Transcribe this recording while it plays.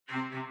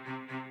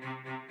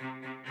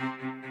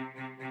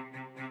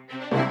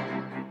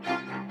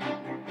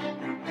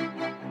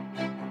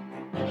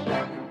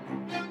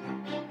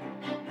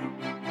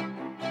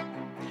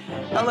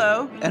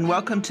Hello, and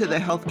welcome to the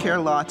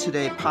Healthcare Law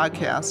Today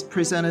podcast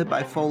presented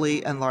by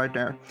Foley and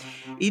Lardner.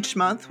 Each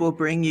month, we'll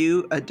bring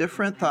you a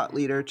different thought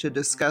leader to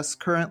discuss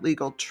current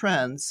legal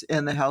trends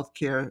in the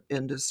healthcare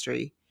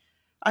industry.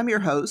 I'm your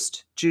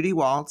host, Judy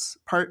Waltz,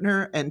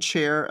 partner and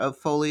chair of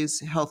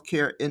Foley's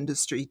healthcare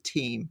industry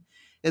team.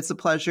 It's a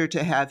pleasure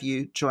to have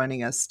you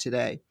joining us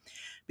today.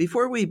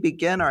 Before we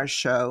begin our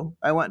show,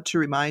 I want to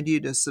remind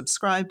you to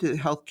subscribe to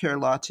Healthcare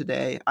Law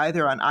Today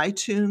either on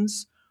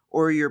iTunes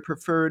or your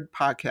preferred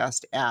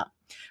podcast app.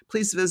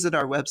 Please visit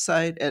our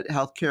website at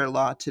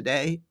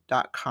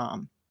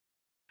healthcarelawtoday.com.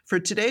 For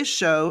today's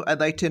show, I'd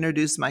like to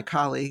introduce my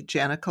colleague,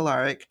 Jana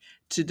Kolarek,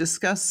 to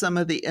discuss some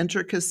of the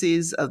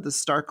intricacies of the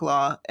Stark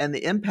Law and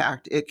the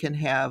impact it can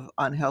have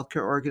on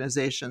healthcare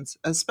organizations,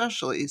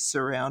 especially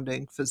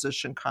surrounding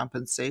physician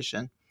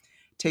compensation.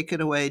 Take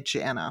it away,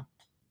 Jana.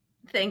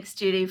 Thanks,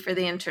 Judy, for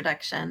the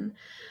introduction.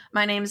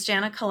 My name is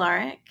Jana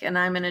Kolarek, and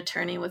I'm an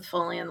attorney with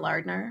Foley and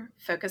Lardner,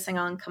 focusing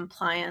on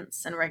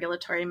compliance and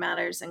regulatory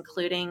matters,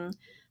 including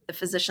the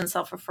physician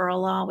self-referral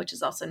law, which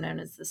is also known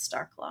as the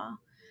Stark Law.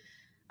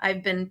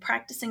 I've been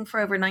practicing for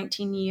over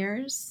 19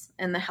 years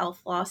in the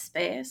health law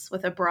space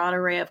with a broad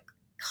array of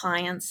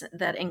clients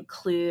that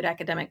include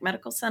academic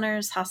medical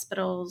centers,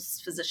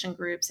 hospitals, physician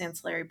groups,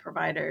 ancillary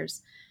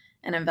providers,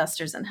 and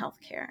investors in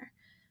healthcare.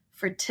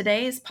 For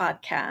today's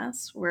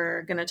podcast,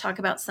 we're going to talk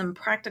about some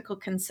practical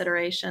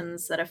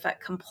considerations that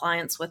affect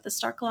compliance with the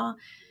Stark Law,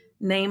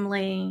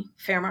 namely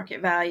fair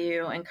market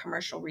value and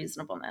commercial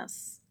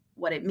reasonableness,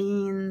 what it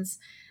means,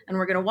 and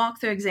we're going to walk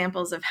through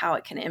examples of how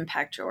it can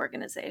impact your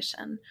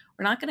organization.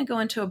 We're not going to go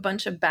into a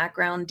bunch of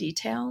background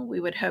detail. We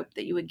would hope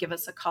that you would give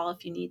us a call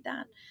if you need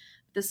that.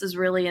 This is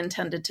really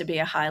intended to be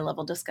a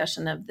high-level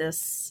discussion of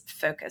this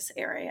focus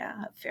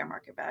area of fair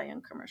market value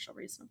and commercial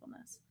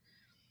reasonableness.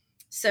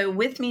 So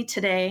with me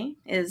today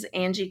is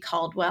Angie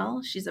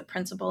Caldwell. She's a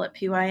principal at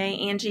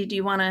PYA. Angie, do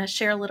you want to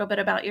share a little bit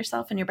about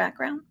yourself and your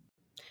background?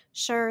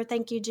 Sure.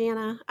 Thank you,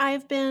 Jana.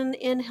 I've been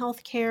in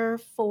healthcare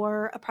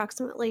for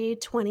approximately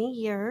 20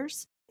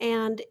 years,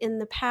 and in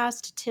the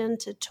past 10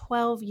 to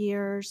 12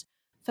 years,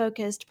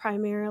 focused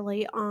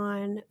primarily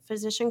on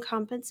physician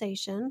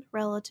compensation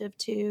relative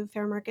to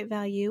fair market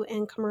value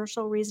and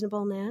commercial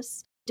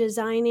reasonableness,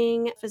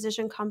 designing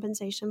physician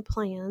compensation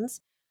plans,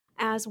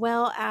 as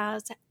well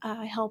as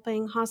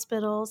helping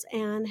hospitals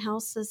and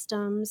health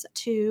systems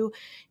to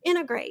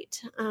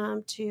integrate,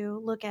 to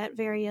look at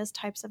various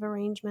types of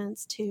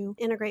arrangements to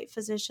integrate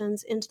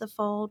physicians into the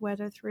fold,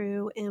 whether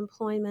through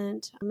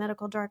employment,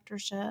 medical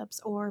directorships,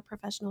 or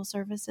professional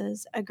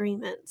services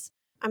agreements.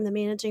 I'm the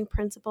managing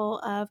principal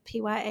of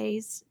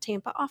PYA's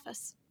Tampa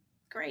office.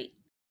 Great.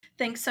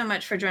 Thanks so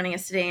much for joining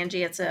us today,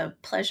 Angie. It's a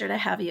pleasure to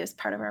have you as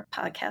part of our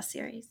podcast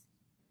series.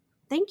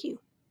 Thank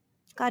you.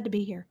 Glad to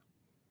be here.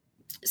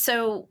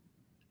 So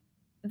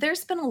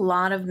there's been a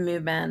lot of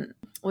movement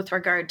with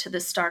regard to the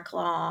Stark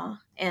Law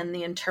and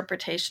the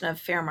interpretation of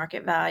fair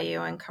market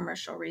value and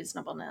commercial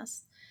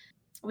reasonableness.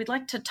 We'd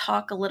like to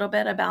talk a little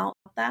bit about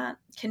that.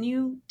 Can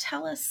you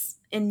tell us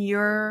in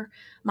your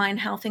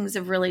mind how things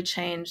have really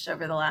changed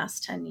over the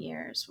last 10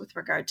 years with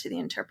regard to the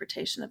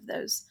interpretation of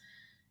those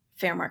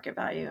fair market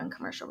value and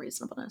commercial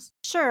reasonableness?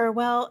 Sure.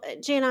 Well,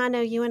 Jana, I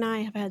know you and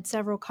I have had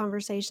several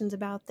conversations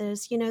about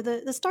this. You know,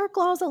 the Stark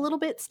Law is a little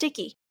bit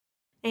sticky.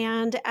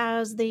 And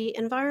as the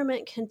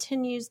environment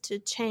continues to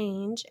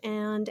change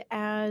and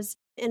as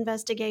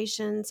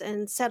investigations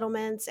and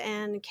settlements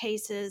and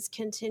cases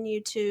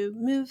continue to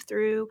move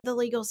through the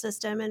legal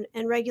system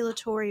and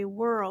regulatory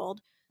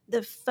world,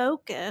 the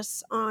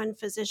focus on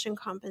physician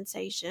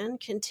compensation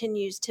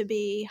continues to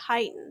be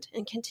heightened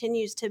and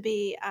continues to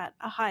be at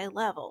a high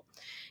level.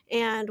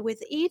 And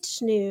with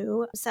each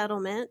new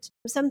settlement,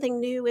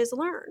 something new is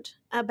learned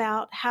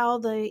about how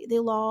the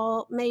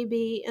law may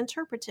be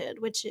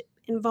interpreted, which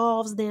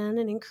involves then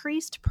an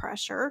increased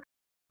pressure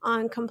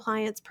on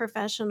compliance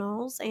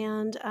professionals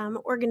and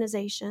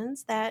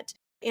organizations that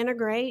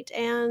integrate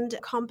and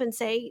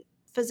compensate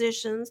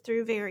physicians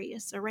through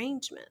various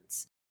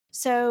arrangements.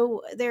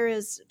 So there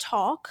is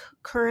talk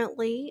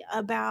currently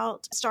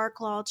about Stark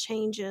Law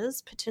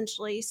changes,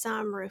 potentially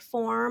some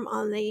reform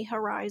on the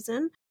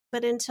horizon.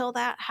 But until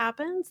that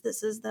happens,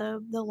 this is the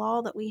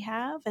law that we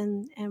have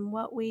and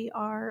what we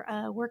are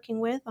working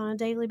with on a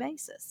daily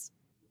basis.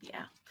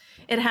 Yeah,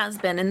 it has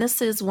been. And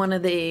this is one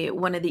of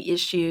the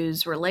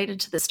issues related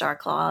to the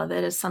Stark Law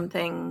that is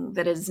something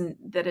that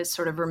is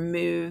sort of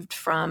removed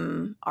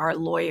from our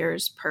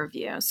lawyers'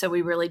 purview. So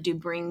we really do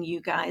bring you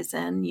guys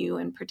in, you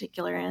in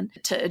particular, in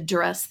to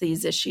address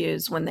these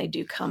issues when they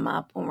do come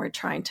up when we're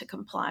trying to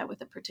comply with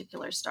a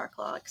particular Stark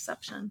Law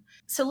exception.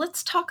 So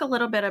let's talk a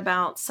little bit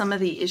about some of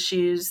the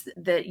issues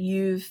that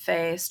you've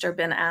faced or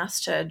been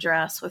asked to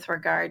address with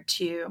regard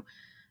to,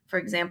 for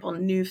example,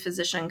 new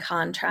physician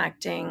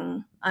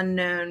contracting,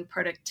 unknown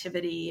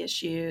productivity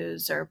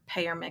issues, or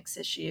payer mix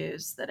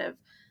issues that have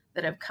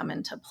come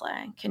into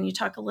play. Can you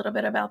talk a little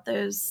bit about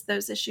those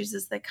issues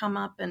as they come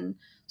up and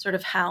sort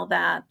of how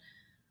that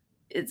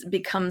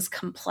becomes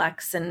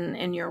complex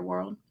in your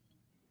world?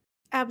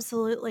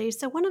 Absolutely.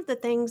 So one of the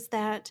things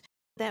that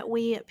that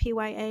we at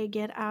PYA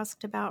get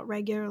asked about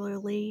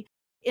regularly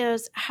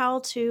is how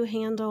to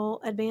handle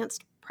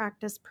advanced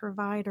practice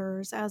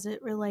providers as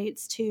it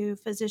relates to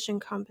physician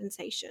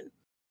compensation.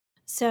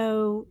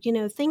 So,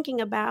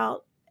 thinking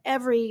about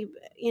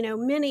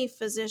many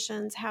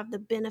physicians have the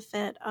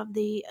benefit of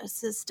the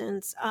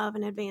assistance of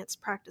an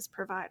advanced practice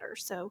provider.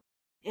 So,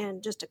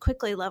 and just to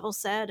quickly level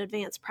set,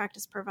 advanced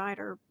practice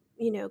provider,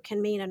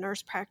 can mean a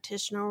nurse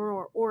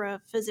practitioner or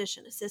a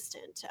physician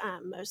assistant,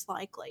 most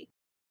likely.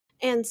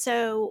 And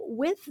so,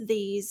 with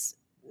these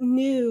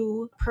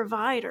new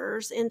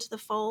providers into the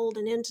fold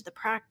and into the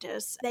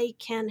practice, they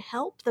can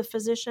help the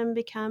physician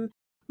become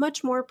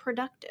much more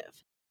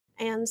productive.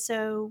 And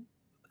so,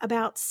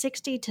 about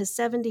 60 to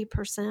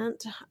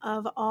 70%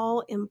 of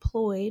all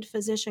employed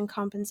physician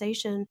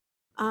compensation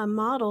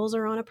models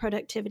are on a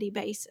productivity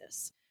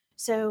basis.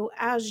 So,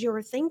 as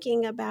you're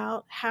thinking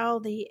about how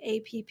the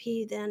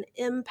APP then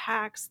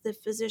impacts the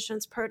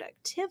physician's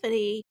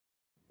productivity,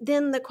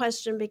 then the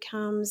question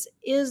becomes,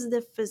 is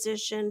the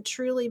physician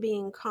truly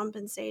being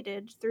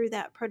compensated through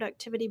that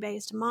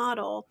productivity-based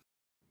model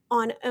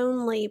on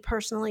only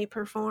personally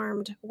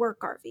performed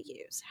work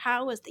RVUs?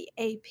 How is the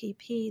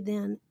APP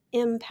then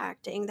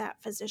impacting that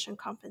physician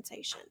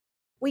compensation?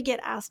 We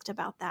get asked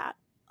about that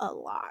a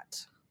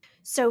lot.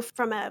 So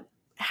from a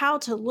how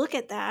to look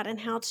at that and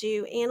how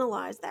to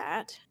analyze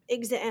that,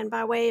 and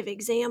by way of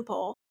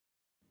example,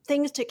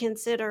 things to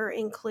consider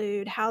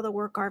include how the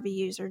work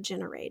RVUs are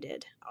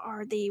generated.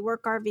 Are the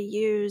work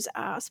RVUs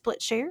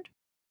split shared?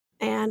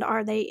 And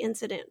are they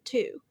incident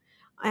to?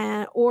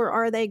 Or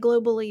are they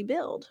globally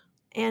billed?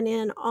 And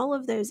in all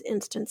of those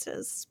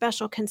instances,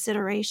 special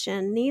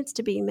consideration needs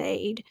to be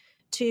made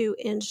to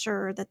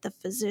ensure that the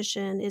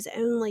physician is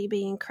only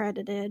being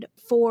credited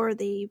for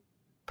the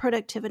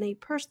productivity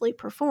personally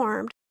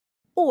performed,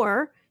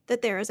 or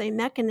that there is a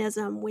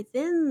mechanism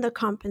within the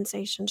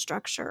compensation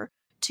structure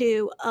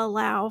to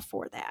allow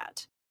for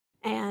that.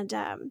 And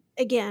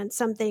again,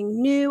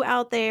 something new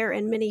out there,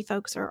 and many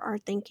folks are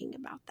thinking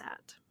about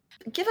that.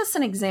 Give us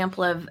an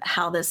example of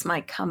how this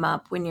might come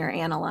up when you're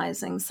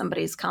analyzing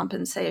somebody's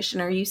compensation.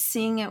 Are you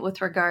seeing it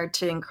with regard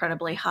to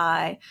incredibly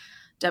high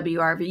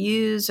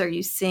WRVUs? Are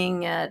you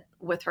seeing it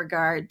with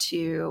regard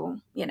to,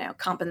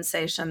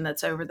 compensation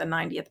that's over the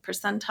 90th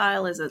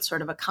percentile? Is it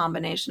sort of a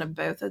combination of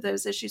both of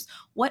those issues?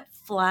 What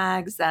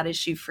flags that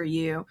issue for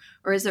you?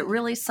 Or is it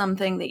really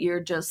something that you're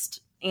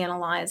just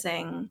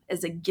analyzing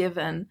as a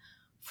given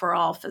for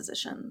all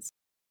physicians?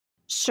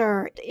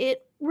 Sure.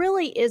 It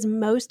really is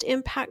most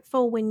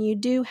impactful when you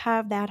do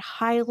have that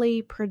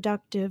highly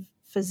productive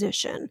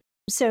physician.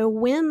 So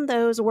when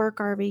those work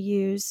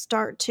RVUs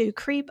start to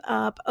creep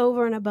up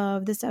over and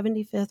above the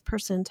 75th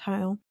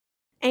percentile,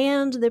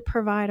 and the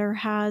provider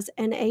has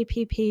an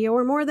APP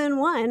or more than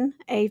one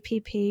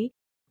APP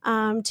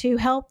to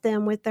help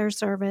them with their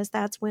service,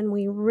 that's when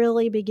we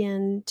really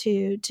begin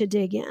to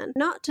dig in.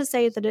 Not to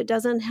say that it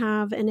doesn't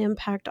have an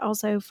impact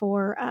also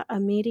for a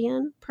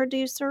median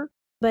producer,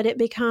 but it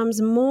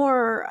becomes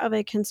more of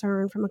a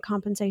concern from a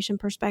compensation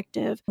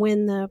perspective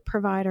when the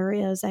provider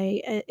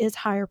is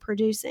higher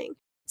producing,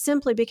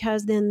 simply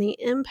because then the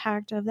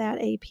impact of that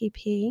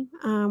APP,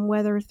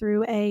 whether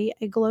through a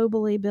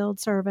globally billed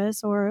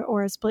service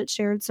or a split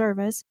shared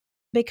service,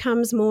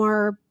 becomes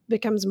more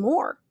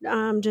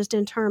just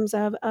in terms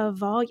of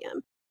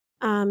volume.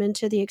 And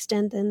to the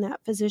extent then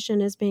that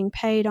physician is being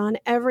paid on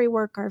every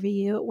work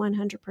RVU at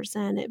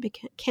 100%, it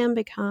can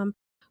become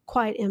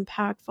quite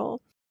impactful.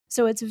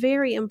 So it's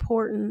very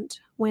important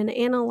when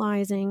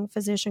analyzing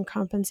physician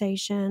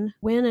compensation,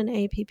 when an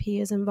APP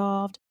is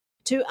involved,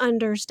 to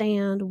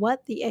understand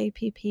what the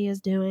APP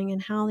is doing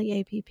and how the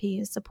APP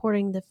is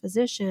supporting the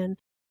physician,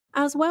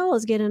 as well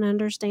as get an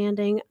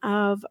understanding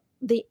of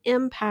the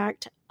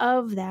impact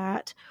of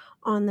that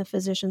on the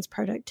physician's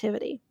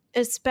productivity,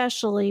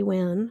 especially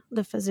when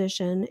the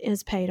physician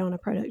is paid on a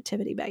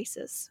productivity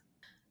basis.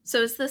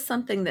 So is this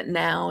something that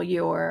now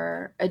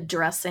you're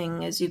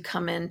addressing as you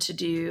come in to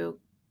do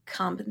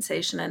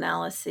compensation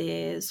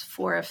analyses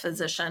for a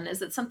physician?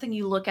 Is it something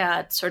you look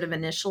at sort of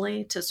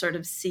initially to sort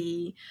of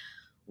see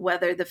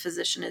whether the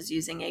physician is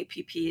using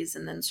APPs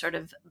and then sort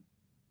of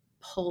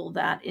pull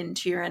that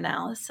into your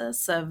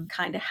analysis of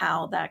kind of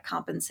how that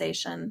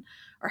compensation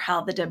or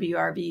how the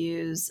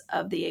WRVUs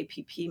of the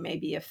APP may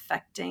be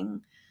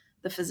affecting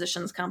the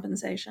physician's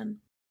compensation?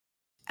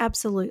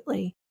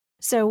 Absolutely.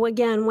 So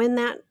again, when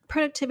that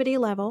productivity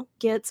level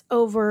gets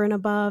over and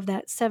above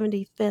that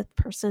 75th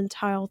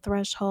percentile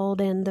threshold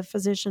and the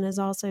physician is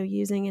also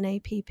using an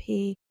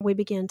APP, we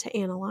begin to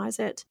analyze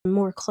it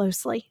more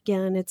closely.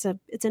 Again, it's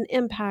an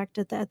impact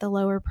at the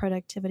lower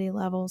productivity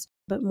levels,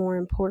 but more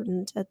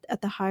important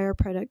at the higher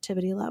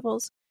productivity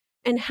levels.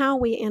 And how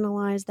we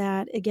analyze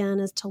that, again,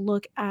 is to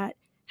look at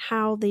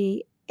how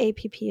the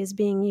APP is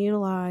being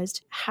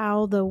utilized,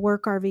 how the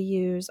work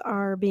RVUs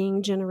are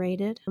being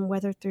generated, and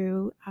whether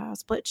through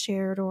split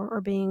shared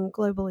or being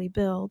globally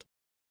billed,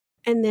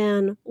 and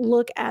then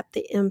look at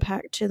the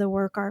impact to the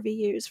work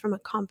RVUs from a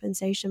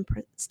compensation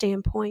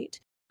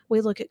standpoint. We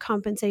look at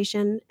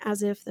compensation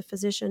as if the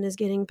physician is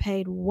getting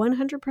paid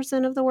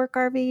 100% of the work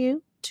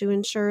RVU to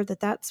ensure that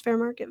that's fair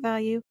market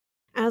value,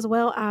 as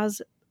well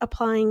as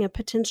applying a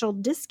potential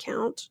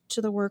discount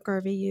to the work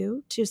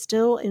RVU to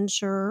still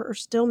ensure or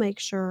still make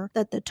sure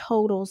that the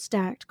total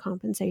stacked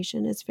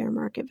compensation is fair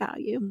market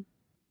value.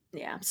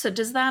 Yeah. So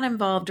does that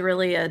involve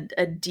really a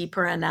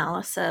deeper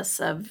analysis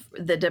of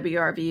the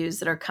WRVUs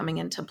that are coming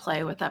into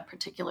play with that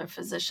particular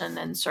physician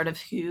and sort of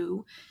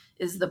who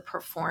is the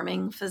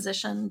performing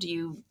physician? Do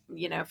you,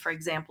 for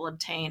example,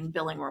 obtain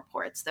billing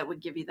reports that would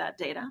give you that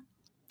data?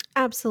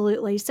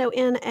 Absolutely. So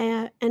in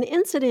an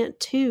incident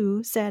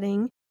 2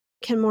 setting,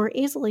 can more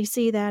easily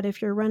see that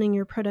if you're running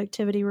your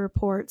productivity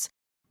reports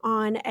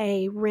on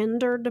a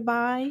rendered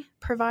by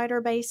provider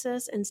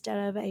basis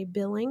instead of a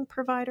billing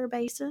provider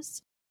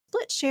basis.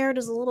 Split shared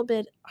is a little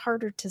bit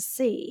harder to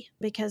see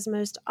because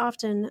most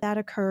often that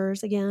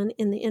occurs, again,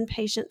 in the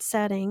inpatient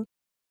setting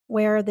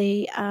where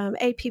the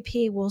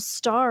APP will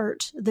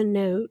start the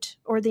note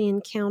or the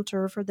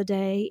encounter for the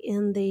day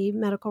in the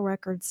medical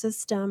record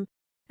system,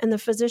 and the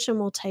physician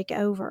will take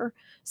over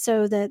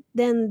so that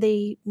then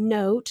the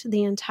note,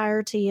 the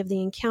entirety of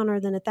the encounter,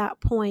 then at that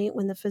point,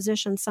 when the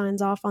physician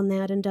signs off on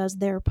that and does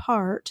their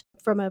part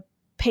from a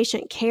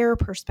patient care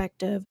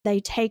perspective, they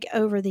take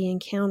over the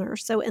encounter.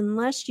 So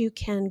unless you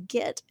can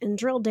get and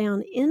drill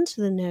down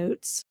into the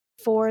notes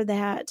for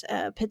that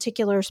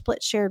particular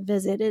split shared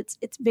visit,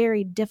 it's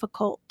very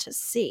difficult to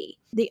see.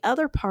 The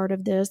other part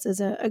of this is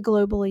a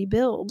globally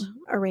billed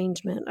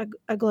arrangement,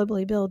 a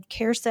globally billed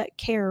care set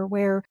care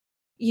where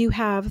you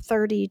have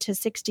 30 to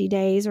 60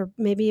 days or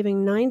maybe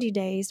even 90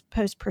 days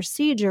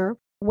post-procedure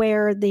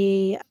where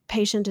the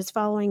patient is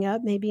following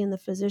up, maybe in the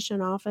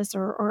physician office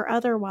or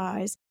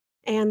otherwise,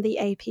 and the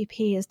APP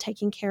is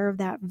taking care of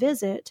that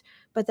visit,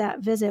 but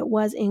that visit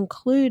was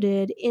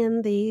included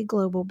in the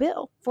global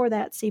bill for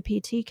that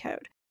CPT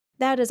code.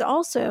 That is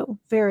also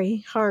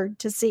very hard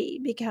to see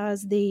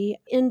because the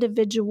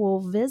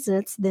individual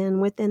visits then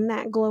within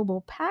that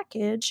global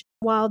package,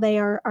 while they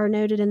are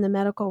noted in the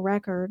medical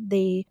record,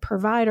 the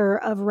provider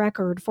of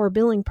record for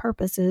billing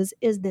purposes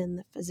is then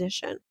the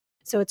physician.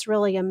 So it's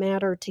really a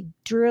matter to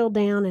drill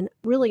down and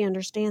really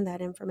understand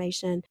that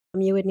information.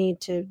 You would need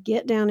to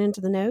get down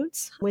into the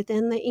notes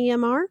within the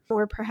EMR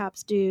or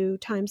perhaps do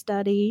time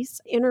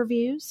studies,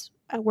 interviews,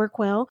 work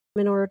well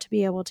in order to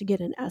be able to get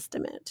an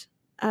estimate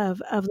of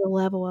the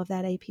level of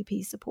that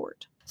APP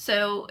support.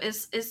 So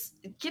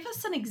give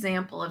us an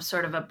example of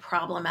sort of a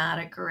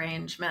problematic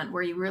arrangement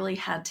where you really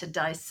had to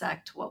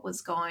dissect what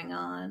was going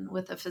on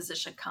with the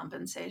physician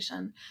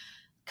compensation.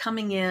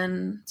 Coming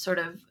in, sort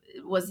of,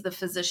 was the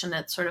physician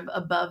at sort of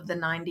above the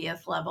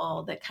 90th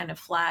level that kind of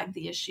flagged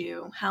the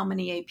issue? How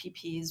many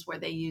APPs were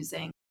they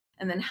using?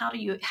 And then how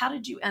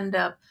did you end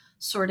up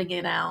sorting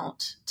it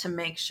out to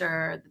make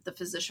sure that the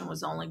physician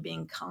was only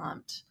being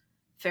comped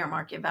fair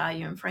market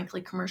value and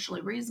frankly commercially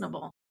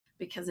reasonable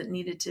because it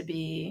needed to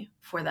be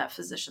for that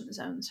physician's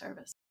own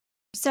service?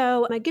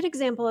 So a good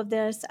example of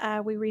this,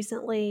 we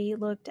recently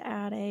looked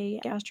at a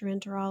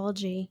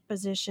gastroenterology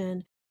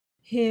physician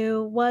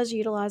who was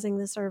utilizing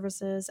the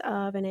services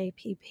of an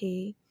APP.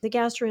 The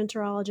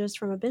gastroenterologist,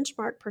 from a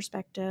benchmark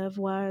perspective,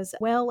 was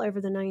well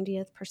over the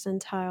 90th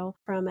percentile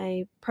from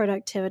a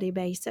productivity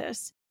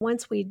basis.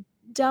 Once we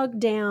dug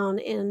down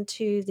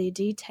into the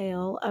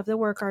detail of the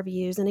work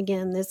RVUs, and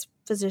again, this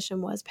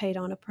physician was paid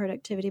on a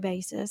productivity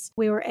basis,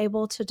 we were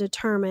able to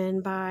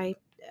determine by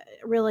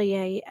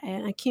really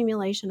an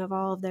accumulation of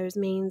all of those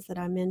means that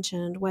I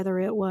mentioned, whether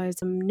it was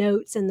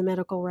notes in the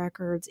medical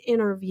records,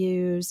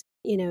 interviews,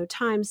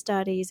 time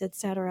studies,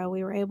 etc.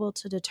 We were able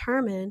to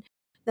determine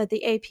that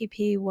the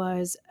APP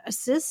was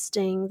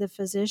assisting the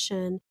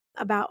physician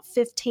about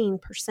 15%.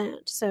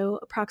 So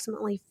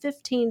approximately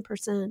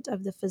 15%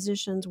 of the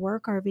physician's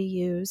work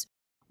RVUs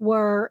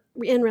were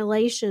in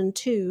relation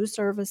to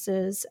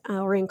services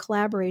or in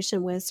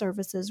collaboration with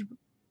services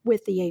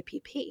with the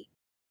APP.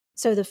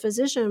 So the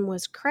physician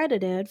was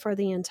credited for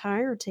the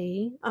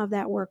entirety of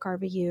that work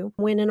RVU,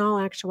 when in all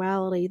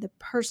actuality, the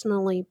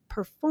personally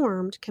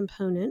performed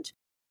component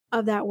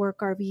of that work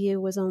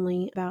RVU was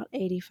only about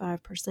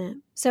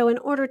 85%. So in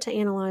order to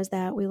analyze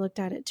that, we looked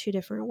at it two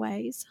different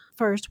ways.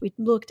 First, we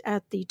looked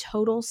at the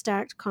total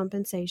stacked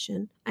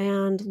compensation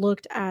and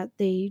looked at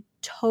the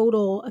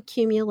total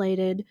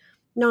accumulated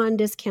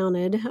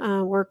non-discounted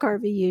work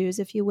RVUs,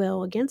 if you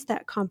will, against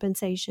that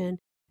compensation,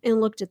 and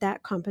looked at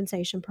that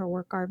compensation per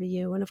work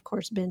RVU and, of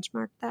course,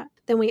 benchmarked that.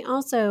 Then we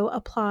also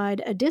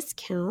applied a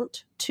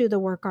discount to the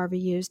work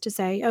RVUs to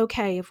say,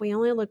 okay, if we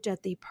only looked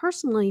at the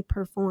personally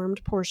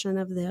performed portion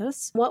of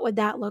this, what would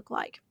that look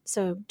like?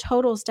 So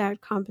total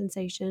stacked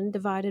compensation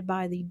divided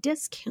by the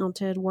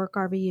discounted work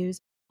RVUs,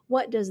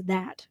 what does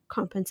that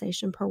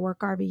compensation per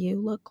work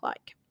RVU look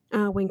like?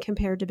 When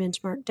compared to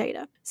benchmark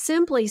data.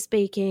 Simply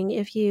speaking,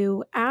 if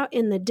you, out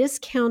in the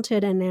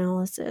discounted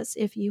analysis,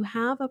 if you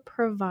have a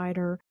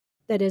provider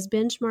that is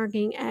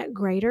benchmarking at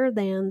greater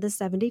than the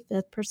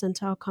 75th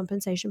percentile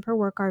compensation per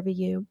work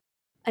RVU,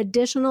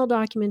 additional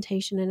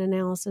documentation and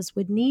analysis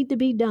would need to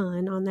be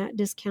done on that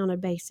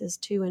discounted basis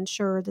to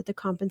ensure that the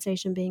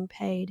compensation being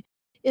paid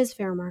is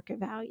fair market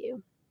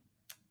value.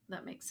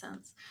 That makes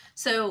sense.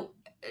 So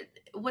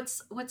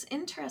what's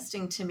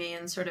interesting to me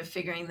in sort of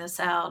figuring this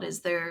out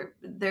is there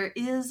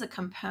is a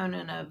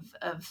component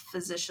of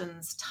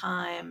physicians'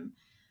 time,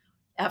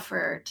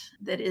 effort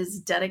that is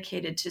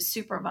dedicated to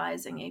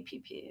supervising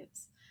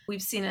APPs.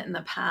 We've seen it in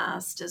the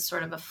past as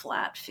sort of a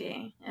flat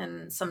fee,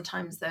 and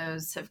sometimes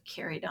those have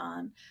carried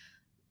on.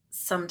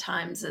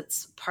 Sometimes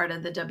it's part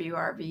of the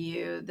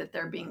WRVU that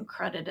they're being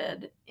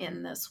credited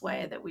in this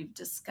way that we've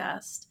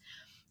discussed.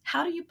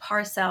 How do you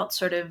parse out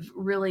sort of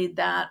really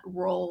that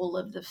role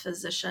of the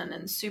physician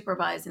in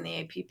supervising the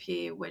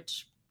APP,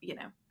 which,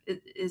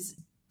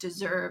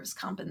 deserves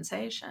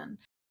compensation?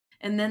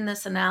 And then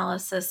this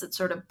analysis that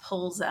sort of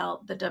pulls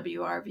out the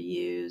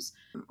WRVUs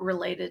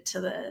related to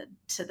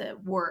the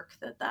work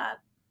that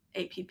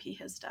APP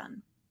has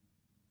done.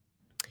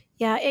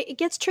 Yeah, it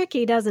gets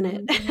tricky, doesn't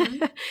it?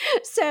 Mm-hmm.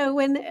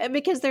 So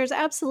because there's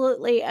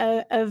absolutely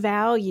a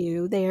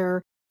value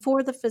there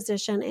for the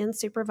physician in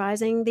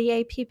supervising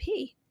the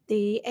APP.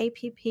 The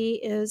APP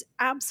is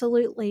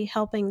absolutely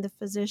helping the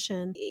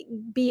physician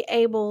be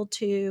able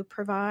to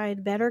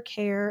provide better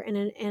care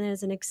and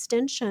as an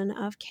extension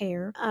of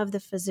care of the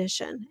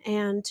physician.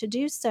 And to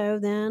do so,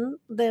 then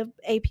the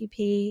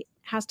APP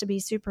has to be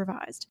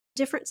supervised.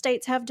 Different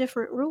states have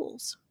different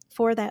rules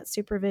for that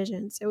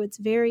supervision. So it's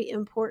very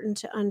important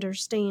to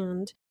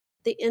understand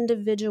the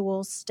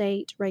individual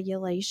state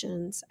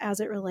regulations as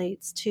it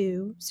relates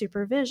to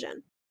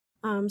supervision.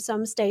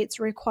 Some states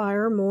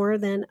require more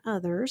than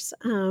others,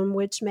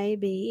 which may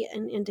be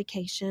an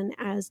indication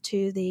as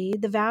to the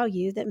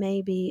value that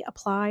may be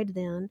applied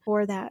then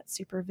for that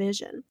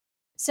supervision.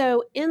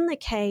 So in the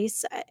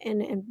case,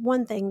 and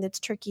one thing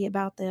that's tricky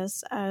about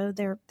this,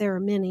 there are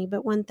many,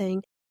 but one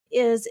thing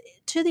is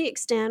to the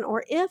extent,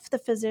 or if the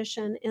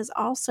physician is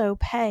also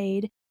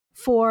paid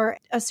for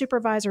a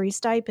supervisory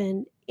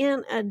stipend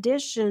in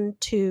addition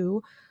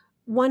to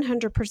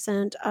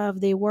 100%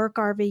 of the work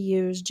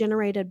RVUs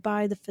generated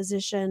by the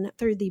physician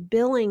through the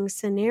billing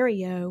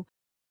scenario,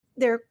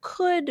 there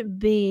could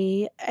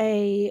be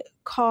a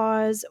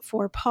cause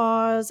for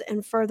pause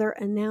and further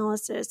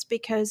analysis,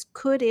 because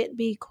could it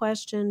be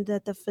questioned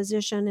that the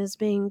physician is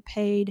being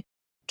paid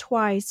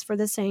twice for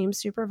the same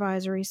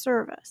supervisory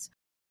service?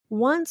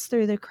 Once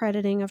through the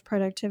crediting of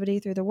productivity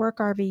through the work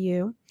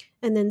RVU,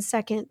 and then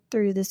second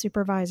through the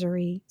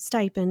supervisory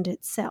stipend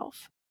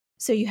itself.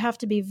 So you have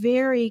to be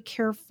very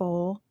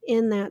careful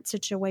in that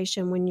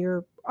situation when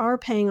you are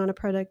paying on a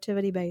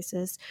productivity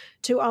basis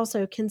to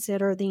also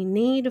consider the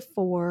need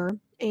for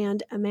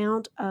and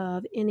amount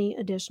of any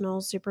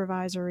additional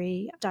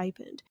supervisory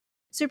stipend.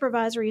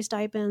 Supervisory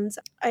stipends,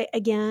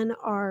 again,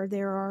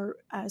 there are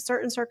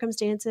certain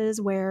circumstances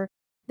where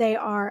they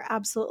are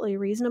absolutely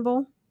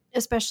reasonable,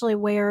 especially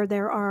where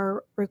there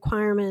are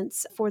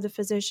requirements for the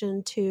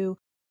physician to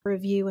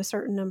review a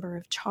certain number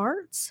of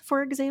charts,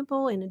 for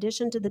example, in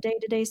addition to the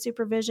day-to-day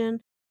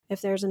supervision.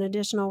 If there's an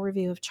additional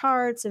review of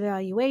charts,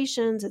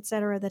 evaluations, et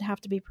cetera, that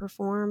have to be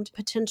performed,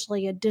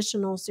 potentially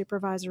additional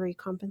supervisory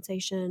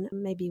compensation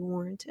may be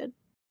warranted.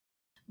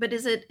 But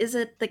is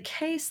it the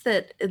case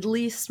that at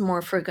least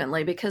more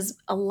frequently, because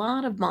a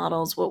lot of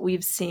models, what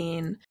we've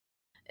seen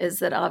is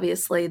that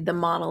obviously the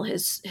model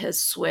has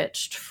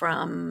switched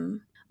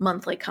from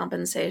monthly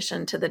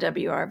compensation to the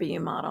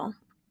WRVU model.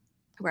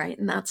 Right.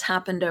 And that's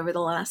happened over the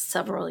last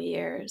several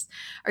years.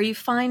 Are you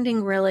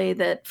finding really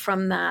that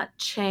from that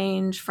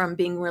change from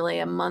being really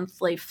a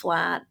monthly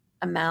flat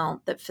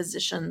amount that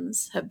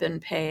physicians have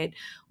been paid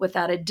with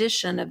that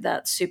addition of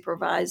that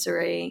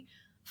supervisory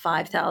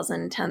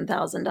 $5,000,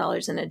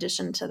 $10,000 in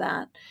addition to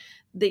that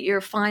you're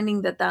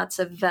finding that that's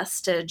a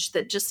vestige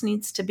that just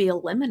needs to be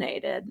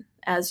eliminated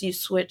as you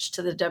switch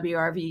to the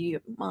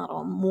WRVU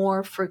model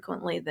more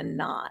frequently than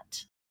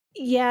not?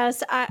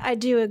 Yes, I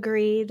do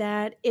agree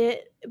that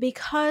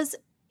because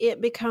it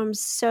becomes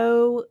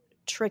so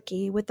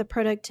tricky with the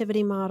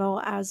productivity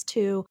model as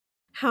to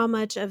how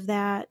much of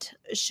that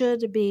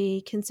should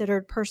be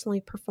considered personally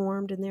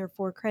performed and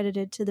therefore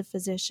credited to the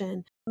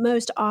physician.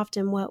 Most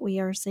often what we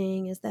are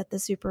seeing is that the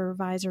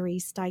supervisory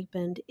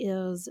stipend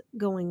is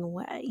going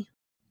away.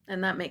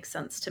 And that makes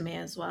sense to me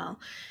as well.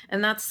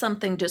 And that's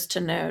something just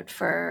to note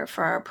for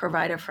our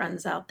provider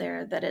friends out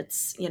there, that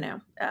it's,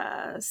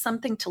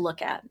 something to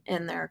look at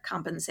in their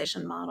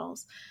compensation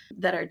models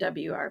that are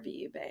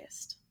WRVU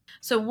based.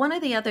 So one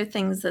of the other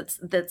things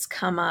that's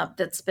come up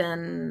that's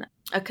been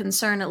a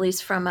concern, at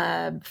least from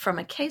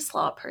a case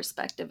law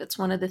perspective, it's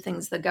one of the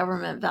things the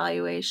government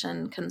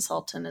valuation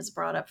consultant has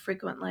brought up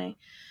frequently,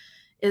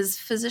 is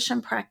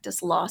physician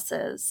practice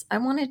losses. I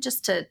wanted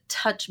just to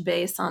touch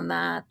base on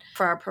that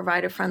for our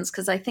provider friends,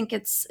 because I think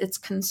it's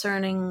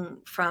concerning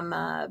from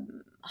a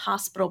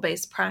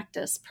hospital-based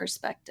practice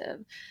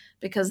perspective,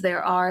 because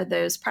there are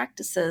those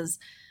practices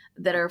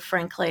that are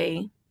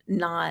frankly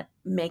not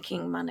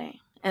making money.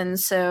 And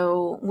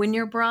so when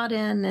you're brought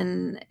in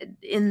and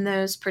in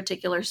those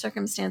particular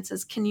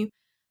circumstances, can you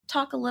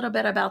talk a little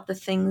bit about the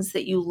things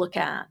that you look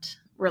at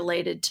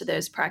related to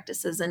those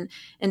practices and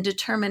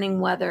determining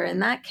whether, in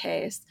that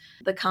case,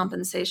 the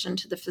compensation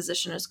to the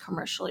physician is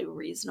commercially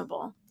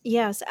reasonable.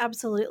 Yes,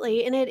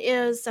 absolutely. And it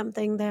is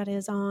something that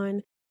is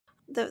on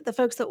the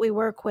folks that we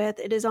work with,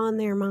 it is on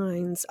their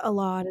minds a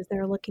lot as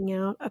they're looking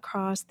out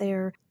across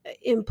their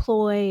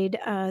employed,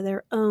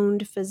 their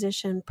owned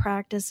physician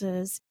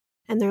practices.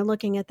 And they're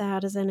looking at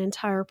that as an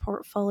entire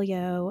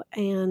portfolio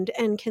and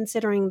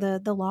considering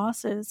the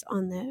losses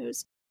on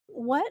those.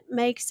 What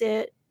makes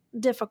it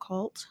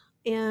difficult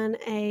in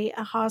a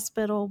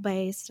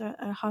hospital-based,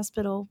 a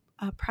hospital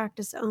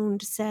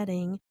practice-owned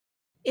setting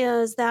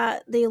is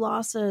that the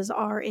losses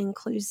are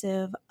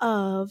inclusive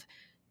of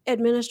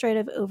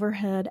administrative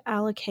overhead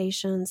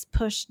allocations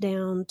pushed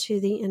down to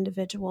the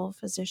individual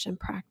physician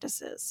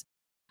practices.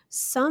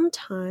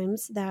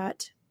 Sometimes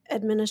that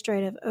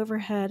administrative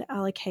overhead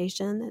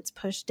allocation that's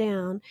pushed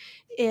down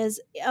is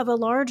of a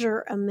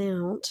larger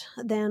amount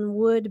than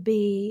would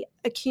be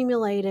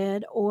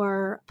accumulated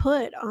or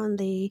put on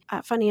the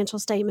financial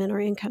statement or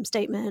income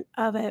statement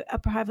of a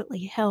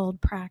privately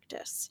held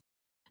practice.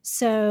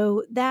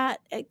 So that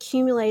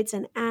accumulates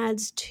and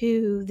adds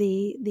to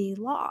the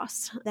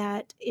loss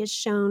that is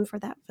shown for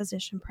that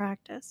physician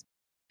practice.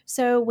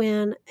 So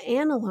when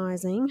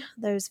analyzing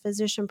those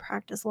physician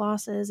practice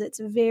losses, it's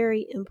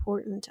very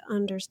important to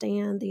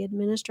understand the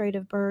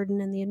administrative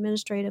burden and the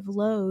administrative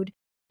load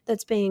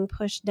that's being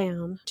pushed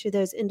down to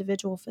those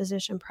individual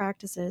physician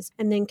practices,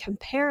 and then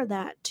compare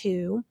that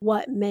to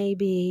what may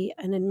be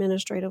an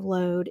administrative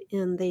load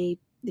in the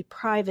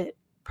private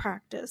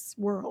practice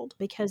world,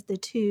 because the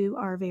two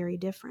are very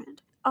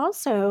different.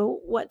 Also,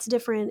 what's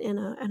different in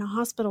a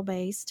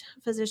hospital-based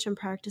physician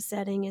practice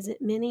setting is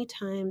that many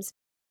times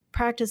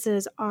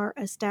practices are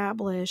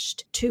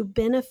established to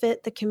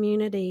benefit the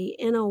community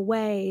in a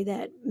way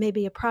that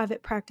maybe a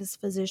private practice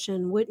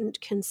physician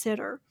wouldn't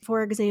consider.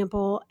 For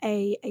example,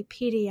 a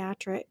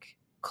pediatric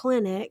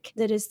clinic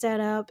that is set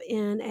up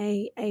in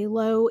a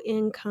low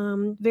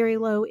income, very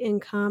low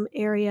income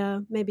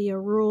area, maybe a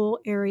rural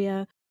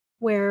area,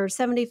 where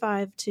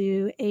 75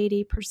 to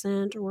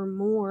 80% or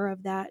more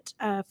of that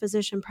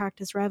physician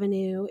practice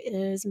revenue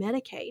is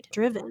Medicaid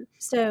driven.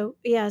 So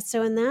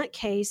in that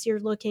case,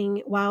 you're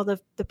looking, while the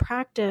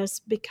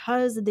practice,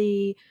 because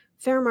the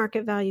fair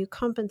market value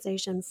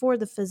compensation for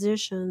the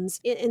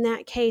physicians in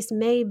that case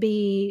may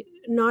be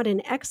not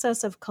in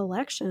excess of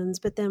collections,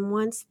 but then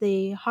once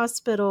the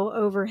hospital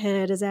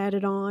overhead is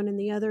added on and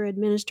the other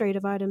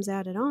administrative items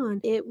added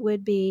on, it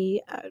would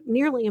be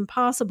nearly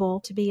impossible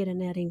to be at a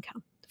net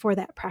income for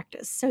that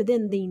practice. So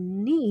then the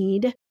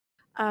need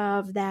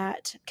of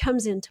that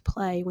comes into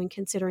play when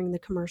considering the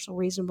commercial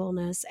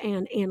reasonableness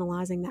and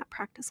analyzing that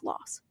practice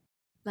loss.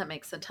 That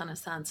makes a ton of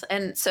sense.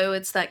 And so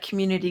it's that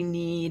community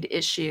need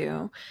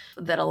issue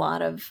that a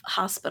lot of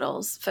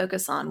hospitals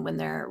focus on when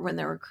they're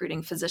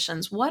recruiting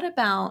physicians. What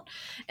about,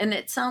 and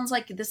it sounds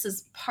like this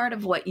is part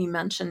of what you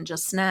mentioned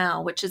just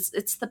now, which is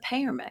it's the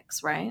payer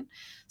mix, right?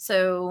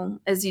 So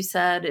as you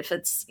said, if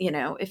it's,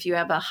 if you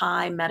have a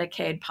high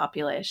Medicaid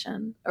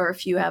population or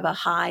if you have a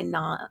high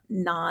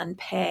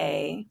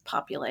non-pay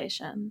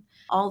population,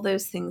 all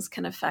those things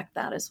can affect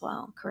that as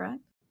well, correct?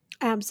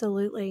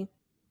 Absolutely.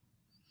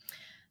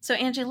 So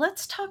Angie,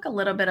 let's talk a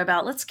little bit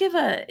about, let's give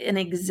an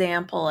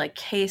example, a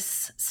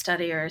case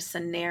study or a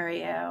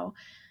scenario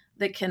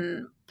that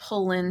can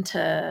pull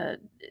into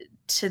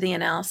the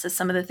analysis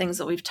some of the things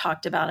that we've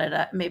talked about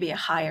at maybe a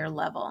higher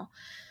level.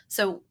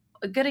 So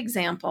a good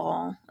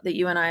example that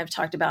you and I have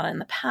talked about in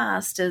the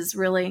past is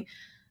really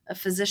a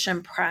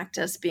physician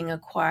practice being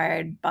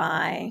acquired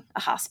by a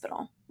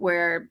hospital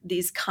where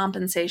these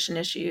compensation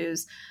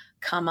issues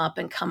come up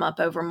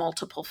over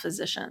multiple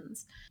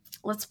physicians.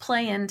 Let's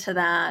play into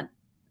that.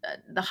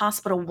 The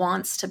hospital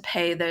wants to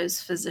pay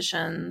those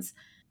physicians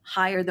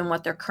higher than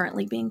what they're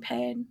currently being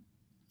paid.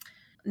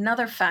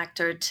 Another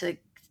factor to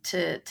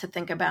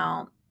think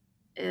about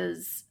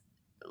is,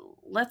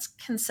 let's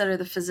consider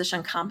the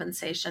physician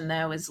compensation,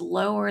 though, is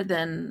lower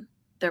than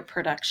their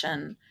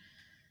production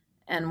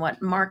and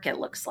what market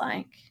looks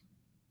like.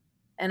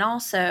 And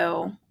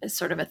also, is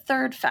sort of a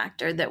third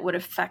factor that would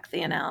affect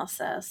the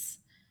analysis.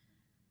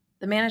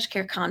 The managed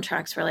care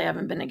contracts really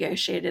haven't been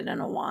negotiated in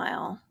a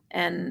while,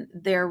 and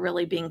they're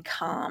really being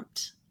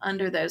comped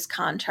under those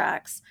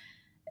contracts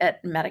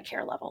at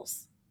Medicare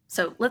levels.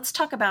 So let's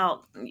talk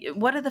about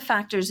what are the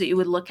factors that you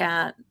would look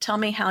at. Tell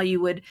me how you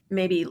would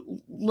maybe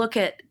look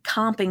at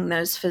comping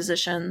those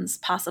physicians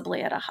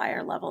possibly at a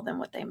higher level than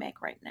what they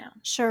make right now.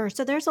 Sure.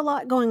 So there's a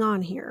lot going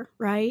on here,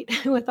 right?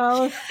 With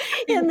all of,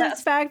 in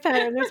this fact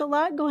pattern, there's a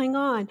lot going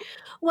on.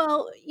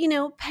 Well,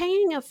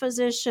 paying a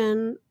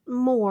physician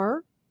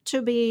more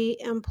to be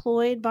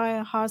employed by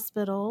a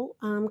hospital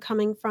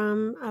coming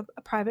from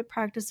a private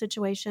practice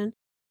situation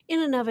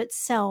in and of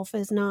itself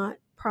is not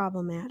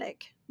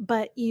problematic.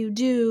 But you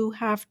do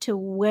have to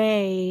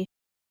weigh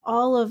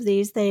all of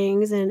these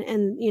things and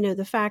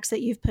the facts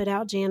that you've put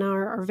out, Jana,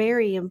 are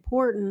very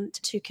important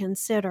to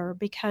consider,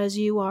 because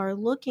you are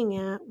looking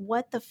at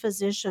what the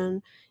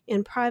physician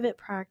in private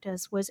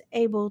practice was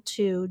able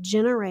to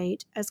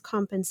generate as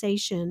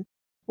compensation,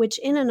 which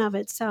in and of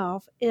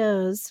itself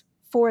is,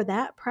 for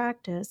that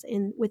practice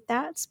and with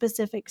that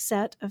specific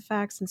set of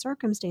facts and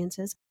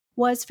circumstances,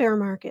 was fair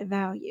market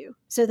value.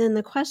 So then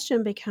the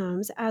question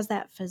becomes, as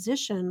that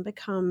physician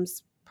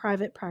becomes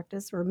private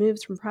practice or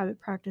moves from private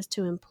practice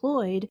to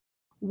employed,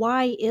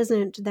 why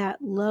isn't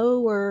that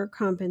lower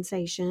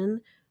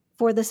compensation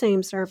for the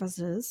same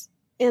services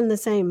in the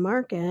same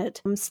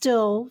market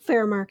still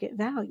fair market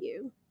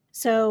value?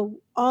 So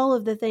all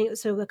of the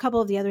things, so a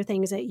couple of the other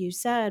things that you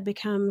said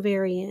become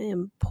very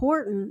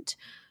important,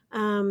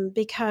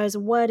 because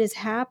what has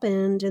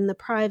happened in the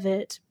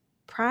private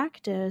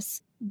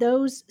practice,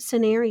 those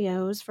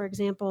scenarios, for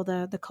example,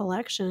 the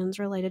collections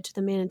related to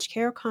the managed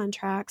care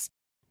contracts,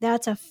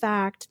 that's a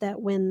fact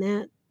that when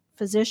that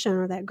physician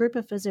or that group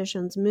of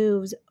physicians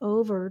moves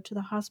over to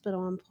the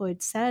hospital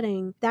employed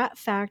setting, that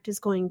fact is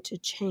going to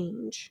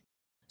change.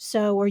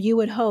 So, or you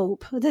would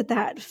hope that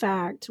that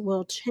fact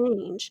will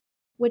change,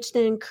 which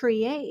then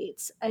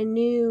creates a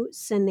new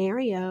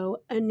scenario,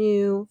 a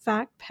new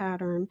fact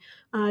pattern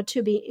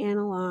to be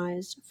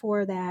analyzed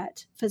for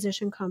that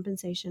physician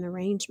compensation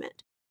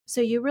arrangement. So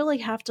you really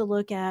have to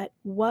look at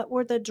what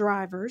were the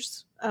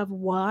drivers of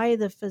why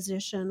the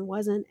physician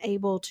wasn't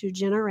able to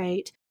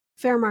generate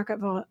fair market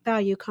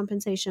value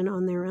compensation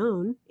on their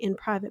own in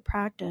private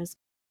practice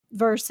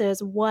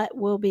versus what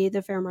will be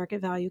the fair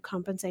market value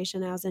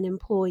compensation as an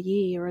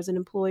employee or as an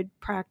employed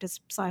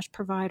practice /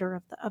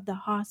 provider of the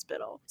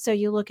hospital. So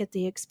you look at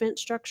the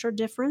expense structure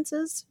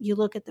differences, you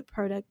look at the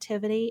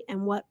productivity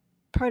and what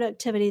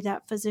productivity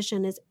that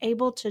physician is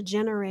able to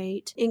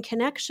generate in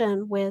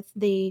connection with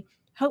the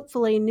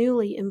hopefully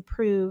newly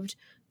improved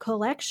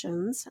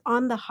collections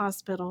on the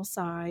hospital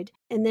side,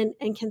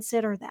 and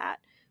consider that.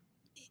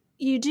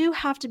 You do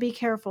have to be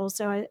careful.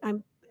 So I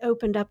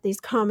opened up these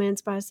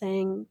comments by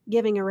saying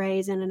giving a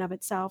raise in and of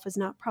itself is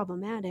not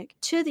problematic,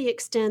 to the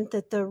extent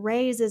that the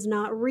raise is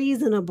not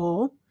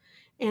reasonable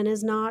and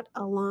is not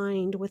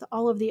aligned with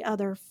all of the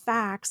other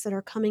facts that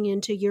are coming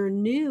into your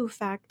new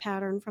fact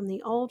pattern from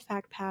the old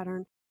fact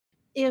pattern.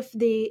 If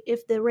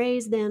the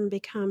raise then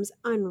becomes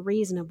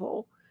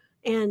unreasonable,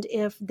 and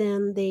if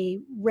then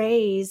the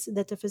raise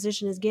that the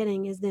physician is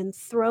getting is then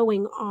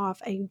throwing off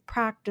a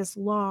practice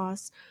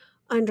loss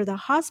under the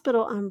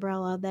hospital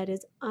umbrella that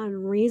is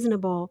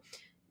unreasonable,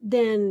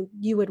 then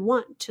you would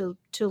want to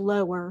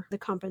lower the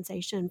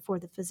compensation for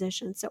the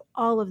physician. So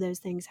all of those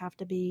things have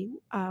to be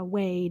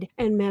weighed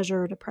and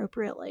measured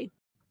appropriately.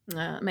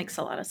 Makes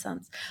a lot of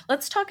sense.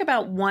 Let's talk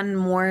about one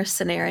more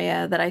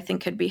scenario that I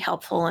think could be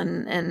helpful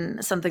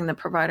and something that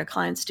provider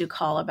clients do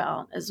call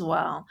about as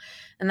well.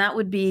 And that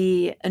would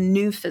be a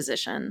new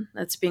physician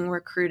that's being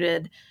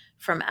recruited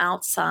from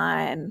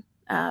outside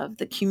of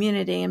the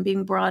community and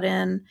being brought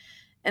in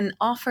and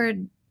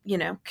offered,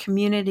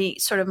 community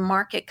sort of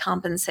market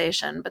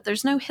compensation, but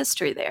there's no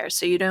history there.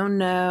 So you don't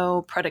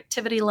know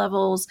productivity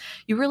levels.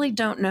 You really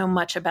don't know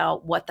much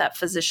about what that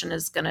physician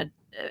is going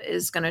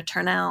to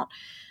turn out.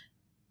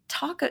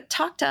 Talk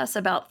to us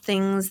about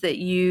things that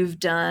you've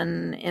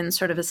done in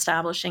sort of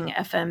establishing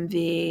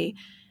FMV,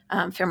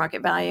 fair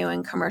market value,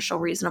 and commercial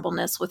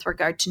reasonableness with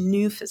regard to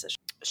new physicians.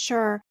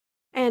 Sure.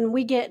 And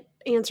we get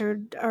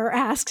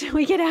asked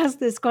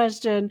this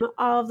question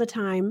all the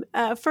time.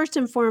 First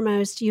and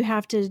foremost, you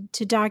have to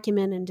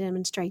document and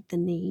demonstrate the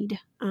need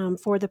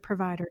for the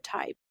provider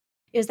type.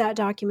 Is that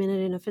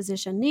documented in a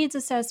physician needs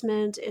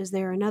assessment? Is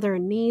there another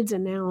needs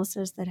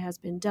analysis that has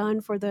been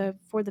done for the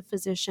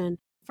physician?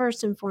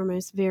 First and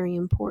foremost, very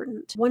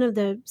important. One of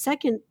the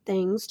second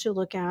things to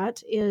look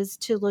at is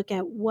to look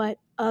at what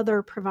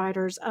other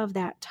providers of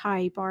that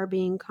type are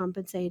being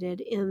compensated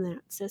in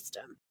that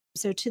system.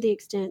 So to the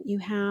extent you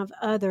have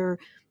other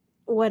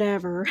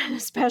whatever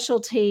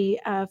specialty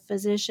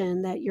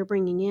physician that you're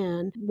bringing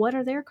in, what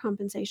are their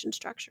compensation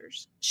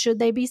structures? Should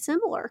they be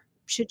similar?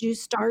 Should you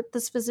start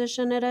this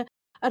physician at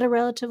a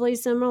relatively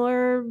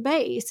similar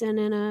base and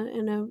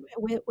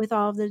with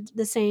all of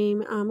the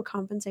same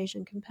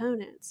compensation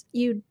components?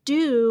 You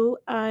do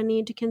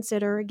need to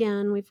consider,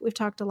 again, we've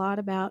talked a lot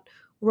about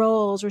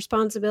roles,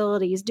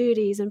 responsibilities,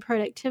 duties, and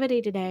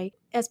productivity today.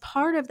 As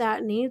part of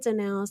that needs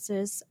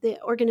analysis, the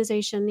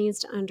organization needs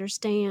to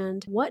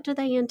understand what do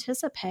they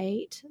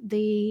anticipate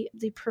the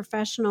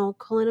professional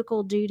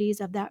clinical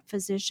duties of that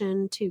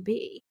physician to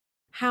be.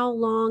 How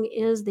long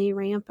is the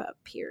ramp-up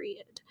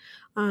period?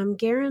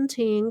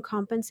 Guaranteeing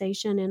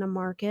compensation in a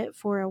market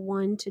for a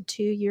 1 to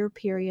 2 year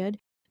period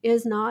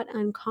is not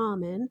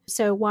uncommon.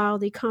 So while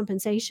the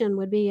compensation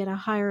would be at a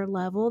higher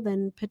level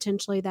than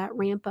potentially that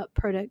ramp-up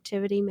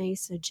productivity may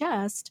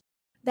suggest,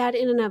 that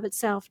in and of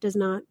itself does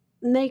not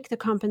make the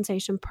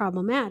compensation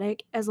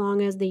problematic as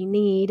long as the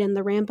need and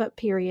the ramp-up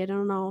period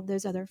and all of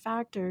those other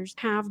factors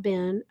have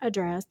been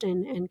addressed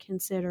and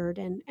considered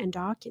and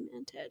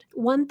documented.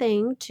 One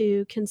thing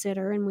to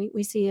consider, and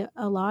we see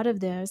a lot of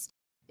this,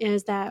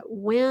 is that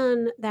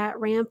when that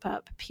ramp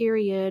up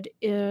period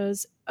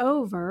is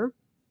over,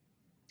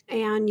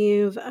 and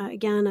you've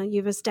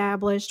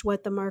established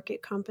what the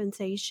market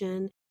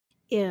compensation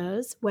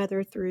is,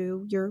 whether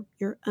through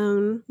your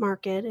own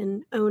market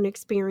and own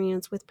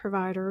experience with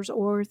providers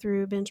or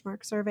through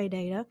benchmark survey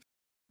data.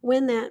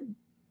 When that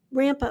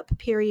ramp up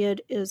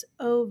period is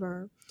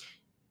over,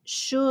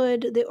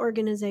 should the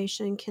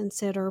organization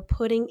consider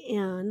putting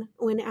in,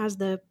 as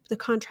the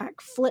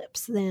contract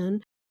flips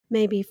then,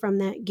 maybe from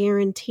that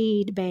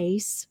guaranteed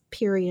base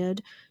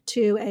period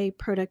to a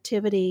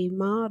productivity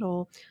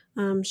model,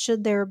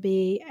 should there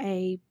be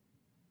a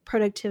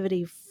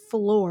productivity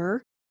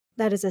floor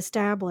that is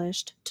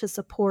established to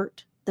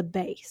support the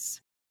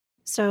base?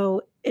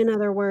 So, in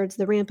other words,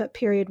 the ramp-up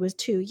period was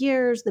 2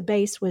 years. The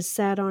base was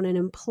set on an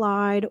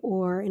implied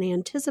or an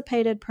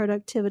anticipated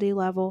productivity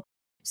level.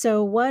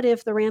 So what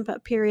if the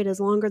ramp-up period is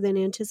longer than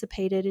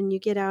anticipated and you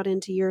get out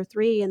into year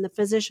 3 and the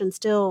physician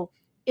still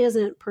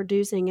isn't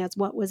producing as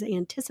what was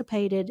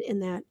anticipated in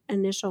that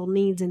initial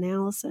needs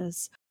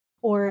analysis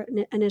or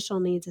initial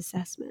needs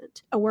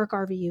assessment? A work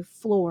RVU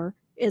floor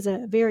is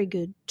a very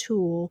good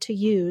tool to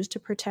use to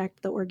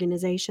protect the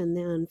organization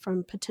then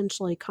from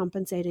potentially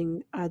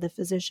compensating the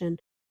physician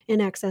in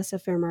excess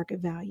of fair market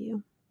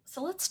value.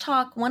 So let's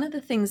talk, one of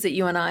the things that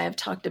you and I have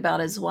talked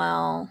about as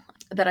well,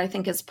 that I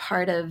think is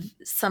part of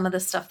some of the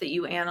stuff that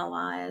you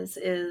analyze,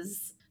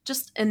 is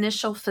just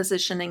initial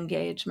physician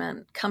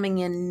engagement, coming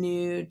in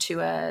new to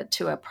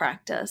a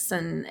practice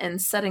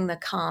and setting the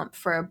comp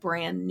for a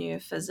brand new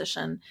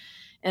physician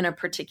in a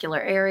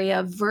particular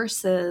area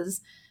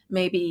versus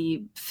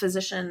maybe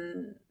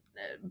physician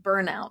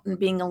burnout and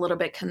being a little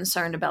bit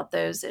concerned about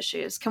those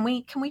issues. Can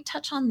we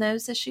touch on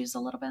those issues a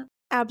little bit?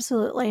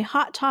 Absolutely.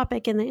 Hot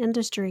topic in the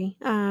industry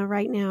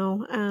right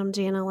now.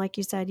 Jana, like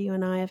you said, you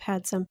and I have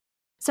had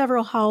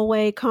several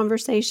hallway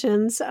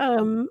conversations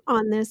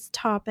on this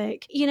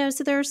topic.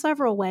 So there are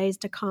several ways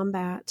to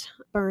combat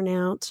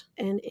burnout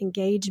and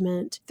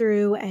engagement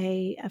through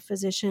a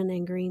physician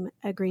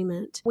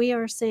agreement. We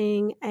are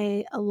seeing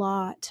a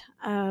lot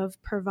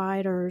of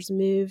providers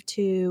move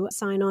to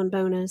sign-on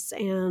bonus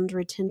and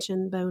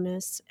retention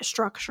bonus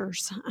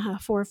structures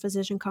for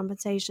physician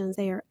compensations.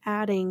 They are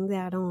adding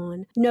that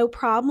on. No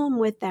problem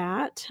with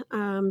that,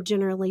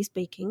 generally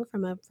speaking,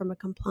 from a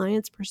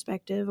compliance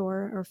perspective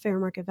or fair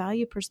market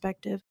value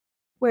perspective.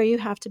 Where you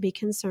have to be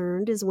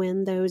concerned is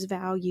when those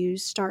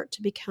values start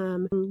to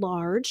become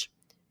large,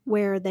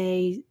 where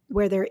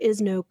there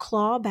is no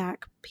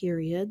clawback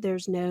period,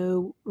 there's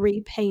no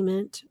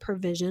repayment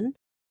provision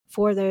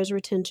for those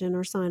retention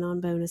or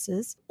sign-on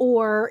bonuses,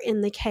 or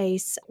in the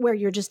case where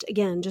you're just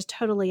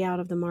totally out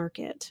of the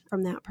market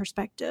from that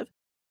perspective.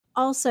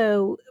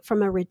 Also,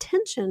 from a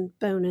retention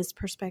bonus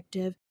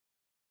perspective,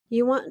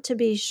 you want to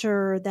be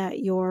sure that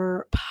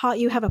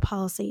you have a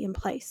policy in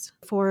place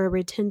for a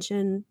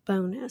retention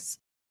bonus.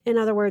 In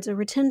other words, a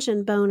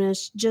retention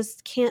bonus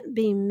just can't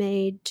be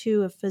made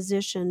to a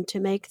physician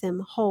to make them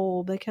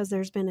whole because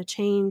there's been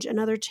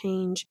another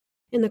change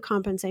in the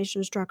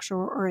compensation structure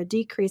or a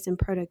decrease in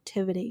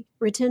productivity.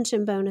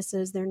 Retention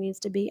bonuses, there needs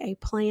to be a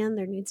plan,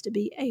 there needs to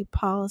be a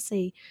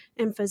policy,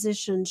 and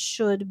physicians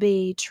should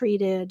be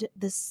treated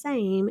the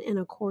same in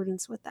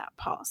accordance with that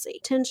policy.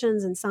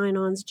 Retentions and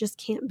sign-ons just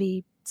can't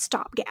be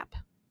stopgap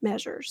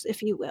measures,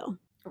 if you will.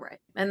 Right.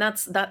 And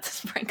that's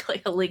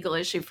frankly a legal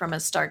issue from a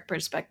Stark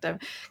perspective,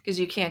 because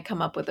you can't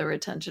come up with a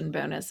retention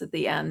bonus at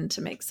the end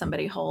to make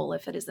somebody whole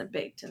if it isn't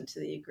baked into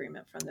the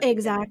agreement from the beginning.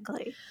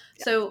 Exactly.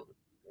 So,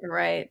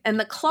 right. And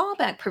the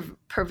clawback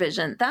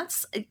provision,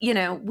 that's,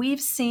 we've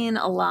seen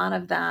a lot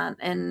of that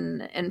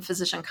in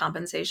physician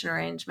compensation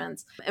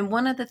arrangements. And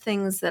one of the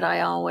things that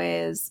I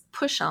always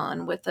push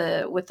on with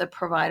the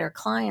provider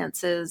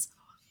clients is,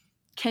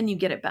 can you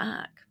get it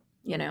back?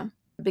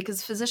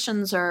 Because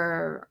physicians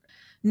are,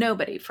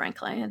 nobody,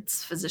 frankly,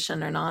 it's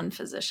physician or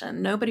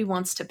non-physician, nobody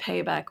wants to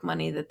pay back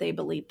money that they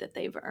believe that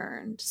they've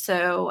earned.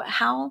 So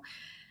how,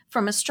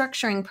 from a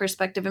structuring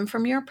perspective and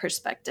from your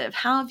perspective,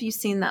 how have you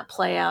seen that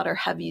play out, or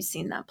have you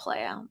seen that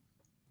play out?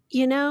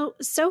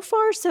 So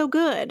far, so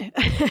good.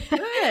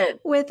 Good.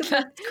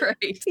 That's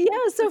great.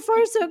 Yeah, so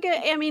far, so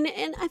good. I mean,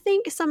 and I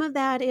think some of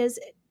that is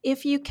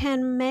if you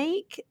can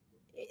make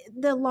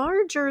the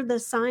larger the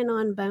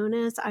sign-on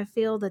bonus, I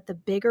feel that the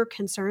bigger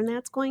concern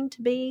that's going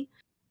to be.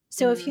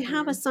 So if you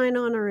have a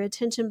sign-on or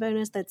retention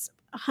bonus that's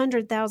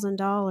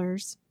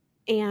 $100,000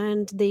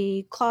 and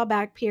the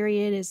clawback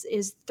period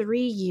is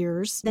 3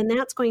 years, then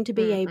that's going to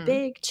be a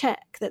big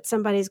check that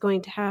somebody's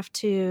going to have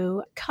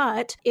to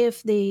cut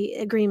if the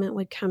agreement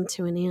would come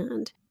to an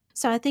end.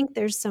 So I think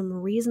there's some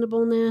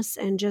reasonableness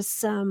and just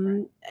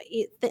some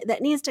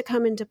that needs to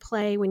come into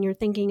play when you're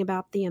thinking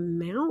about the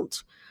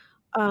amount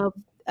of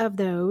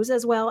those,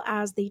 as well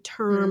as the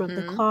term of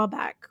the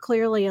clawback.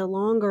 Clearly, a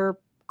longer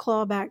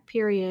clawback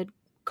period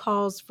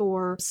calls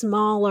for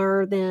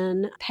smaller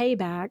than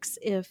paybacks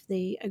if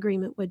the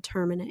agreement would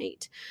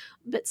terminate.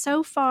 But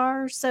so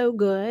far, so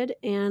good.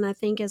 And I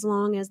think as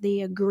long as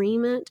the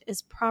agreement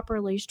is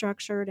properly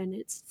structured and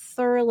it's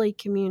thoroughly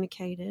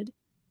communicated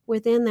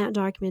within that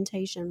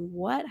documentation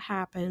what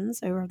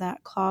happens over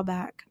that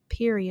clawback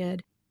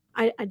period,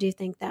 I do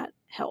think that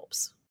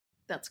helps.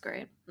 That's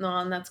great. No,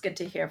 and that's good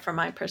to hear from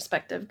my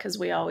perspective, because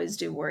we always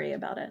do worry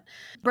about it.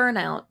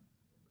 Burnout.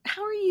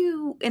 How are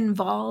you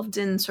involved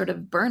in sort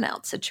of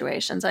burnout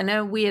situations? I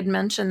know we had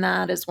mentioned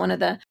that as one of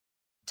the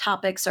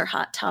topics or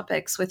hot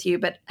topics with you,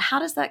 but how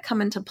does that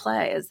come into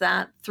play? Is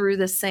that through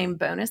the same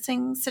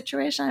bonusing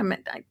situation?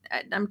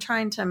 I'm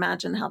trying to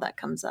imagine how that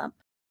comes up.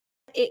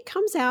 It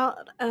comes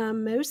out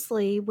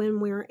mostly when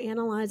we're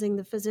analyzing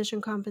the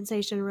physician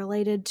compensation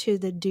related to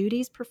the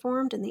duties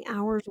performed and the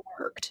hours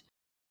worked.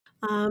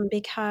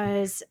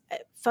 Because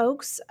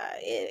folks,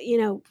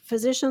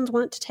 physicians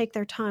want to take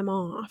their time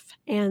off.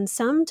 And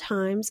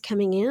sometimes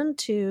coming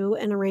into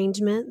an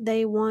arrangement,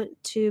 they want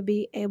to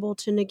be able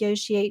to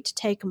negotiate to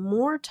take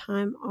more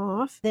time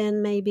off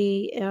than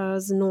maybe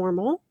is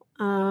normal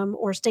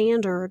or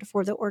standard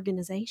for the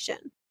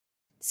organization.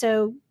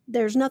 So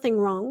there's nothing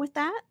wrong with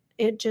that.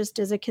 It just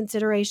is a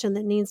consideration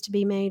that needs to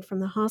be made from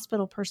the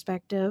hospital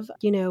perspective.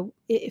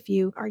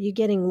 Are you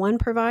getting one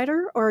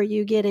provider, or are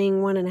you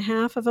getting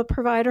 1.5 of a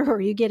provider, or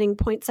are you getting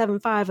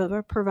 0.75 of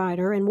a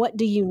provider, and what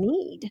do you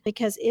need?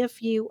 Because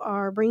if you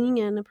are bringing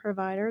in a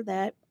provider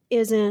that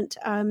isn't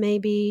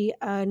maybe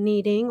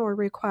needing or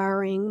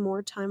requiring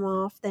more time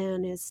off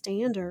than is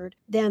standard,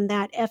 then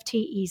that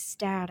FTE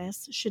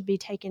status should be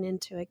taken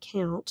into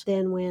account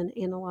then when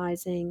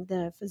analyzing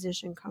the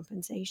physician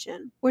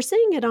compensation. We're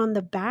seeing it on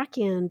the back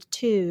end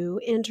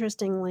too,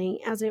 interestingly,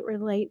 as it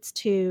relates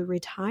to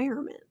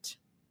retirement.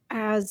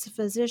 As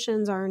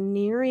physicians are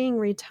nearing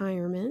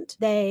retirement,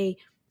 they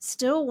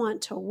still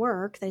want to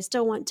work, they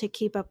still want to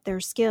keep up their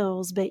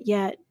skills, but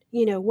yet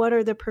what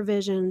are the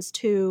provisions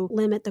to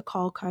limit the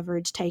call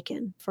coverage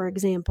taken? For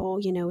example,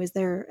 is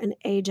there an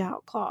age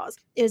out clause?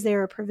 Is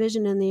there a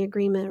provision in the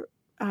agreement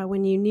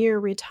when you near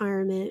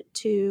retirement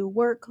to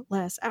work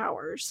less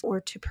hours or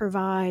to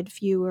provide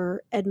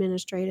fewer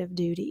administrative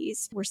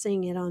duties? We're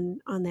seeing it on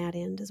that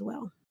end as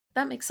well.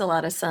 That makes a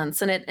lot of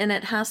sense. And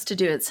it has to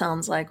do, it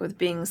sounds like, with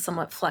being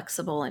somewhat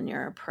flexible in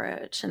your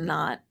approach and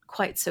not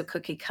quite so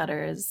cookie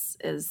cutter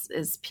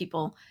as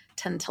people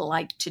tend to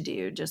like to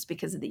do just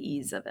because of the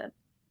ease of it.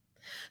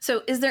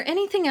 So is there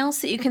anything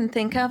else that you can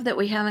think of that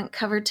we haven't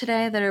covered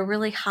today that are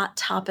really hot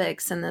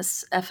topics in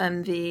this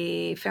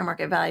FMV, fair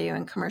market value,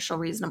 and commercial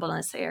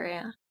reasonableness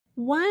area?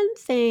 One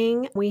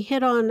thing, we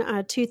hit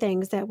on 2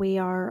 things that we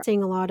are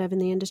seeing a lot of in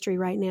the industry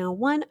right now.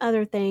 One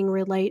other thing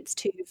relates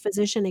to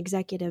physician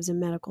executives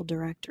and medical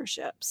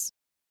directorships.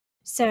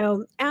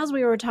 So as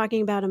we were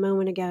talking about a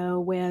moment ago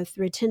with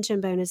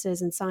retention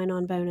bonuses and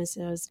sign-on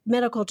bonuses,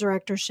 medical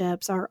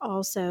directorships are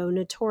also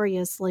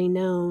notoriously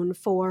known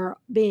for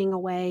being a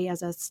way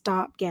as a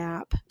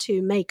stopgap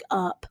to make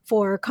up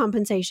for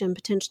compensation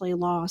potentially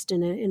lost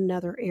in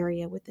another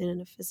area within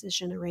a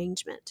physician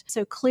arrangement.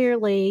 So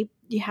clearly,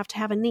 you have to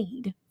have a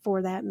need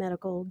for that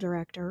medical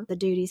director. The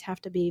duties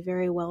have to be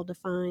very well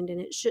defined,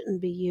 and it shouldn't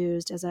be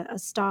used as a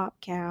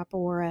stopgap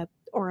or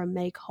a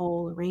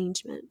make-whole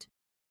arrangement.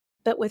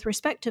 But with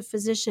respect to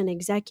physician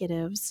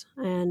executives,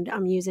 and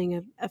I'm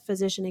using a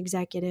physician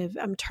executive,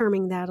 I'm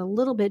terming that a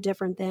little bit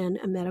different than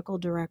a medical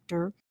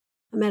director.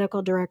 A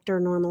medical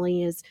director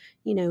normally is,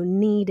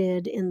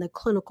 needed in the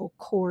clinical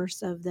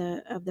course of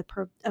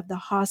the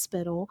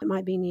hospital. It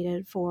might be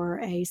needed for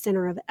a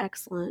center of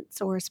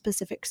excellence or a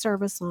specific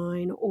service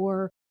line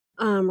or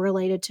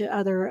related to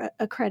other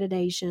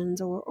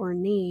accreditations or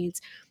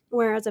needs.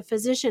 Whereas a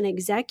physician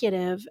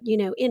executive,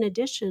 in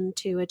addition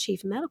to a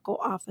chief medical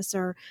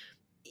officer,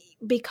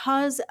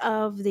 because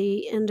of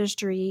the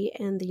industry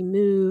and the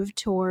move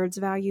towards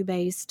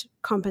value-based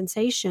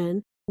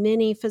compensation,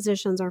 many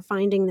physicians are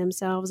finding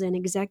themselves in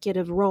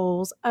executive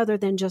roles other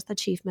than just the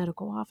chief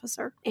medical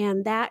officer.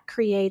 And that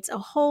creates a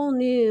whole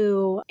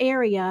new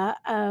area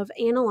of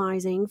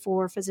analyzing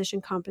for physician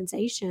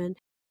compensation,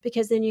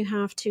 because then you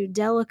have to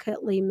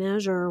delicately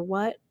measure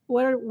what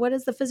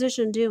is the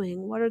physician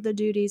doing? What are the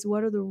duties?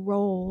 What are the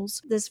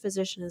roles this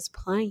physician is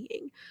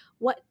playing?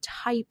 What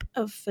type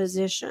of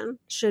physician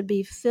should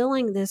be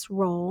filling this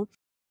role?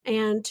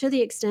 And to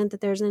the extent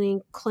that there's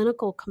any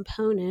clinical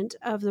component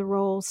of the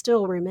role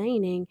still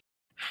remaining,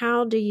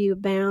 how do you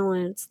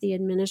balance the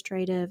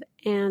administrative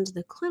and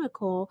the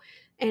clinical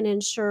and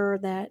ensure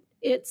that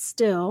it's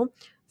still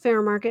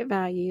fair market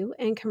value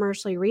and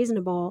commercially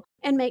reasonable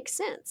and makes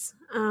sense?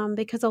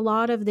 Because a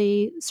lot of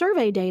the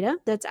survey data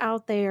that's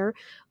out there,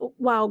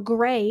 while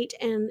great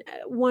and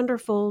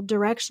wonderful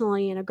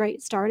directionally and a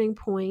great starting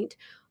point,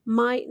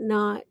 might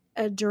not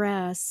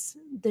address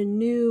the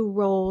new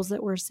roles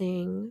that we're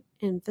seeing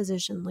in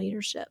physician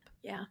leadership.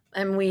 Yeah,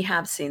 and we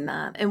have seen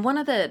that. And one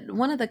of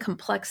the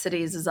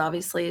complexities is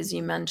obviously, as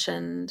you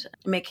mentioned,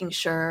 making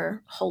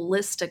sure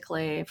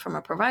holistically from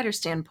a provider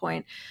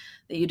standpoint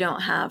that you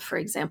don't have, for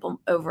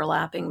example,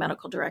 overlapping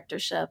medical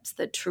directorships,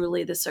 that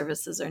truly the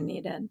services are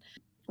needed.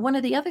 One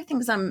of the other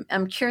things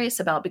I'm curious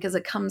about, because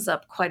it comes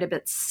up quite a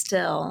bit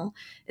still,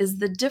 is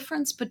the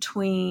difference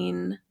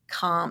between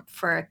comp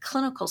for a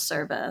clinical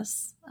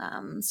service,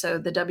 so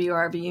the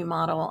WRVU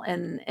model,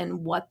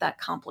 and what that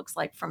comp looks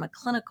like from a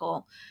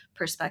clinical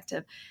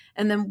perspective,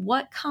 and then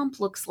what comp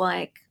looks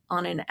like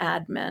on an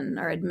admin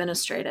or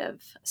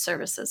administrative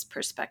services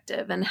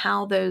perspective, and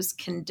how those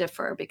can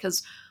differ.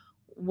 Because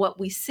what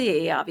we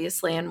see,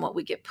 obviously, and what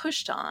we get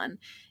pushed on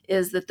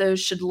is that those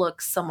should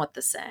look somewhat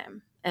the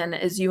same. And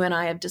as you and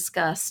I have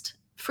discussed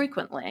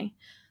frequently,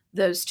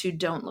 those two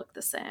don't look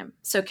the same.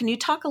 So can you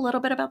talk a little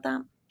bit about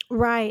that?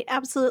 Right,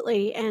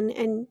 absolutely.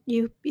 And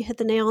you hit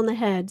the nail on the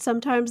head.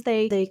 Sometimes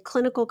the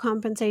clinical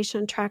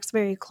compensation tracks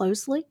very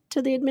closely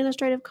to the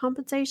administrative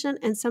compensation,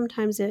 and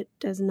sometimes it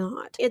does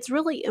not. It's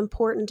really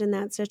important in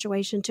that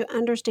situation to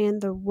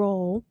understand the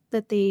role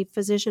that the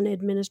physician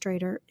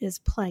administrator is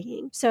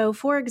playing. So,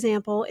 for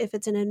example, if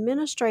it's an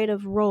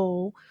administrative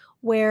role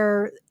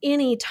where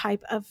any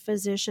type of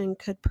physician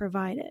could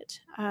provide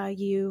it,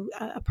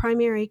 a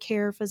primary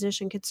care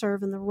physician could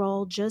serve in the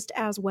role just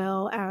as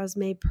well as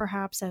maybe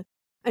perhaps a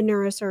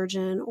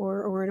neurosurgeon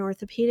or an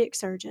orthopedic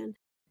surgeon,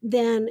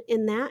 then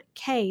in that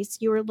case,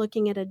 you are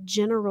looking at a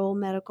general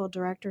medical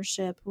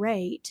directorship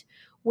rate,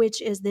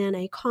 which is then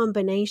a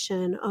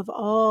combination of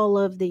all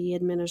of the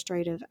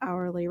administrative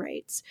hourly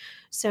rates.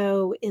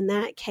 So in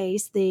that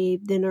case, the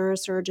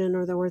neurosurgeon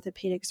or the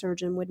orthopedic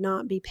surgeon would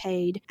not be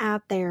paid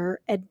at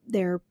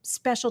their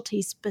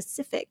specialty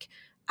specific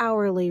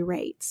hourly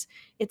rates.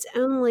 It's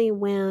only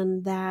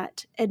when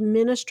that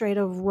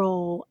administrative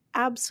role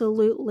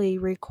absolutely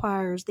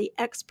requires the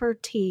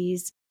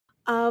expertise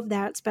of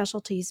that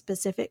specialty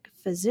specific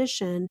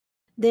physician,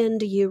 then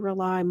do you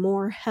rely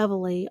more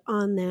heavily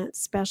on that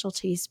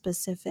specialty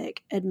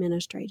specific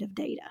administrative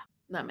data.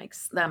 That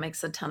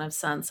makes a ton of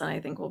sense, and I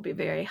think will be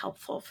very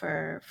helpful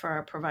for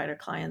our provider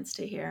clients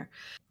to hear.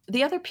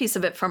 The other piece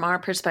of it from our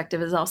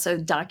perspective is also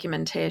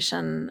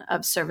documentation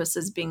of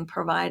services being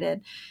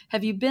provided.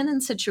 Have you been in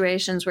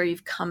situations where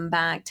you've come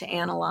back to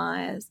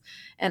analyze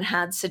and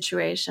had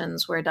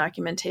situations where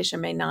documentation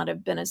may not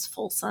have been as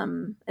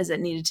fulsome as it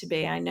needed to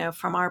be? I know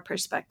from our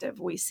perspective,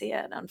 we see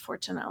it,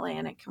 unfortunately,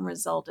 and it can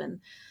result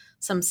in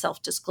some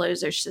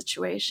self-disclosure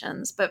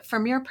situations. But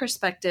from your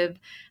perspective,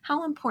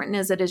 how important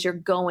is it as you're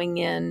going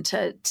in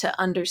to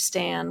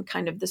understand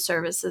kind of the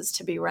services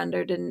to be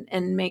rendered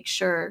and make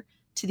sure,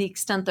 to the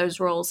extent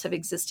those roles have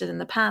existed in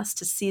the past,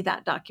 to see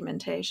that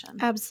documentation?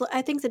 Absolutely.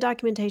 I think the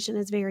documentation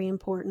is very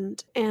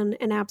important, and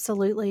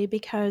absolutely,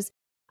 because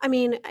I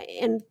mean,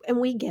 and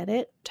we get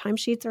it.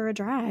 Timesheets are a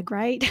drag,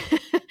 right?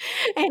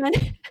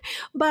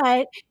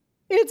 But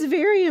it's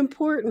very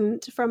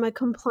important from a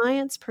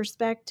compliance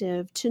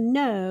perspective to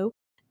know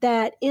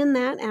that in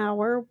that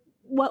hour,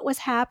 what was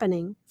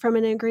happening from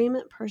an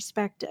agreement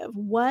perspective.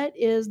 What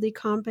is the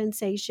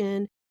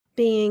compensation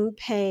being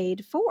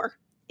paid for?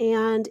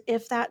 And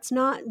if that's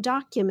not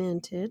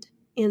documented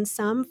in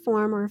some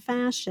form or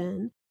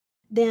fashion,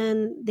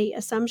 then the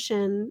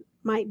assumption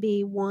might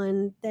be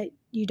one that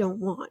you don't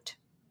want.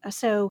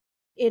 So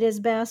it is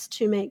best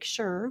to make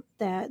sure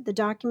that the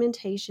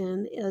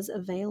documentation is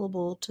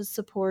available to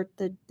support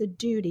the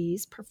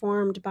duties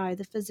performed by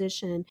the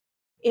physician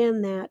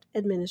in that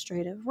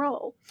administrative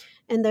role.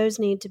 And those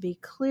need to be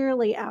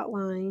clearly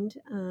outlined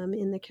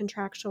in the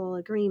contractual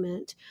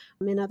agreement.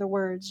 In other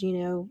words,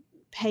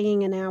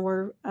 paying an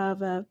hour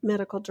of a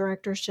medical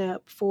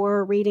directorship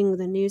for reading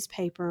the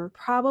newspaper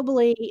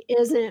probably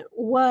isn't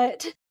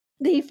what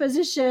the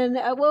physician,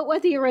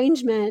 what the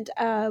arrangement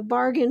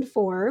bargained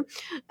for,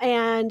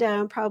 and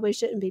probably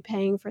shouldn't be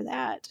paying for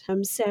that.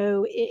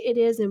 So it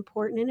is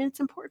important, and it's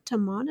important to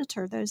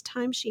monitor those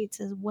timesheets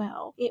as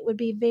well. It would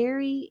be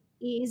very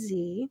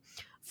easy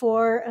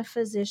for a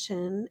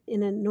physician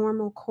in a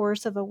normal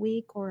course of a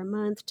week or a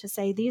month to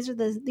say, these are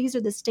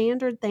the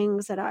standard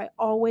things that I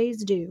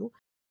always do.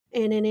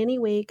 And in any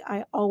week,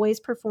 I always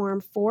perform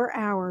 4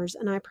 hours,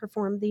 and I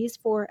perform these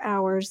 4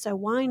 hours. So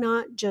why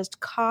not just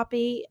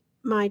copy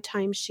my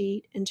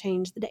timesheet and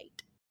change the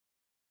date?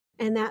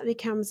 And that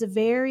becomes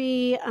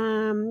very,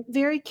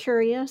 very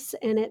curious,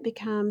 and it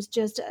becomes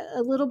just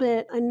a little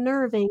bit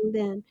unnerving,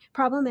 then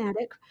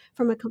problematic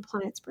from a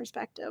compliance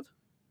perspective.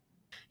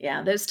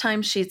 Yeah, those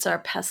timesheets are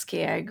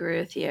pesky. I agree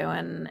with you,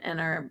 and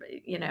are,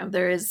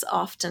 there is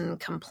often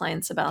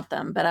complaints about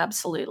them, but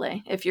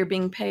absolutely, if you're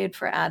being paid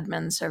for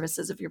admin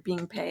services, if you're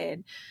being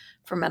paid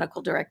for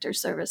medical director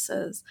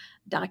services,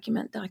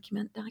 document.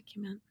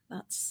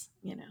 That's,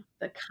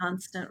 the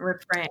constant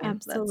refrain.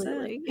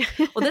 Absolutely. That's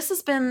it. Well, this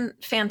has been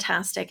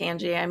fantastic,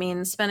 Angie. I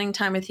mean, spending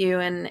time with you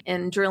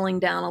and drilling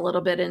down a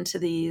little bit into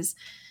these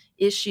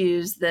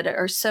issues that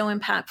are so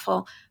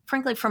impactful,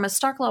 frankly, from a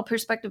Stark Law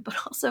perspective, but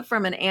also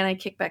from an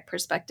anti-kickback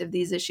perspective,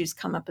 these issues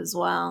come up as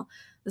well.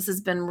 This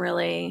has been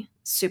really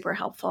super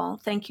helpful.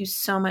 Thank you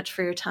so much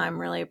for your time.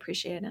 Really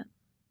appreciate it.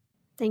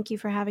 Thank you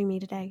for having me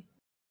today.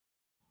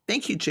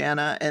 Thank you,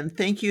 Jana, and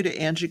thank you to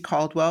Angie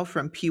Caldwell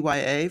from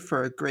PYA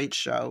for a great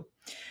show.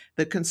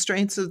 The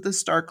constraints of the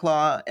Stark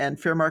Law and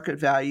fair market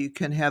value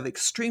can have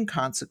extreme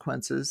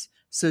consequences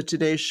So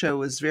today's show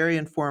was very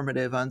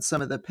informative on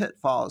some of the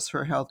pitfalls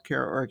for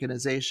healthcare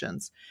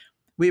organizations.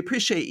 We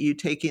appreciate you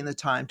taking the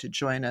time to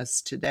join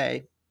us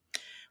today.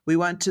 We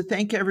want to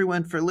thank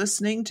everyone for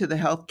listening to the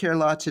Healthcare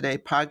Law Today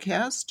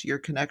podcast, your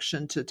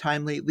connection to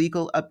timely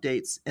legal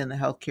updates in the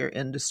healthcare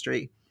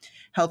industry.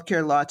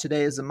 Healthcare Law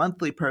Today is a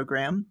monthly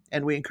program,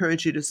 and we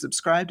encourage you to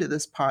subscribe to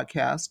this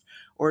podcast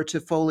or to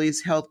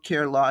Foley's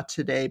Healthcare Law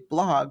Today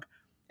blog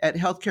at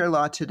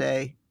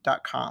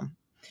healthcarelawtoday.com.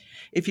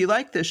 If you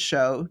like this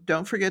show,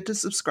 don't forget to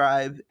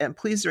subscribe and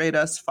please rate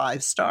us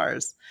 5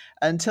 stars.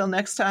 Until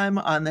next time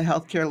on the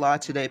Healthcare Law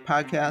Today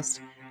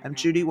podcast, I'm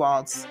Judy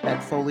Waltz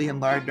at Foley &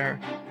 Lardner.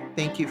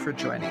 Thank you for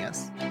joining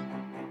us.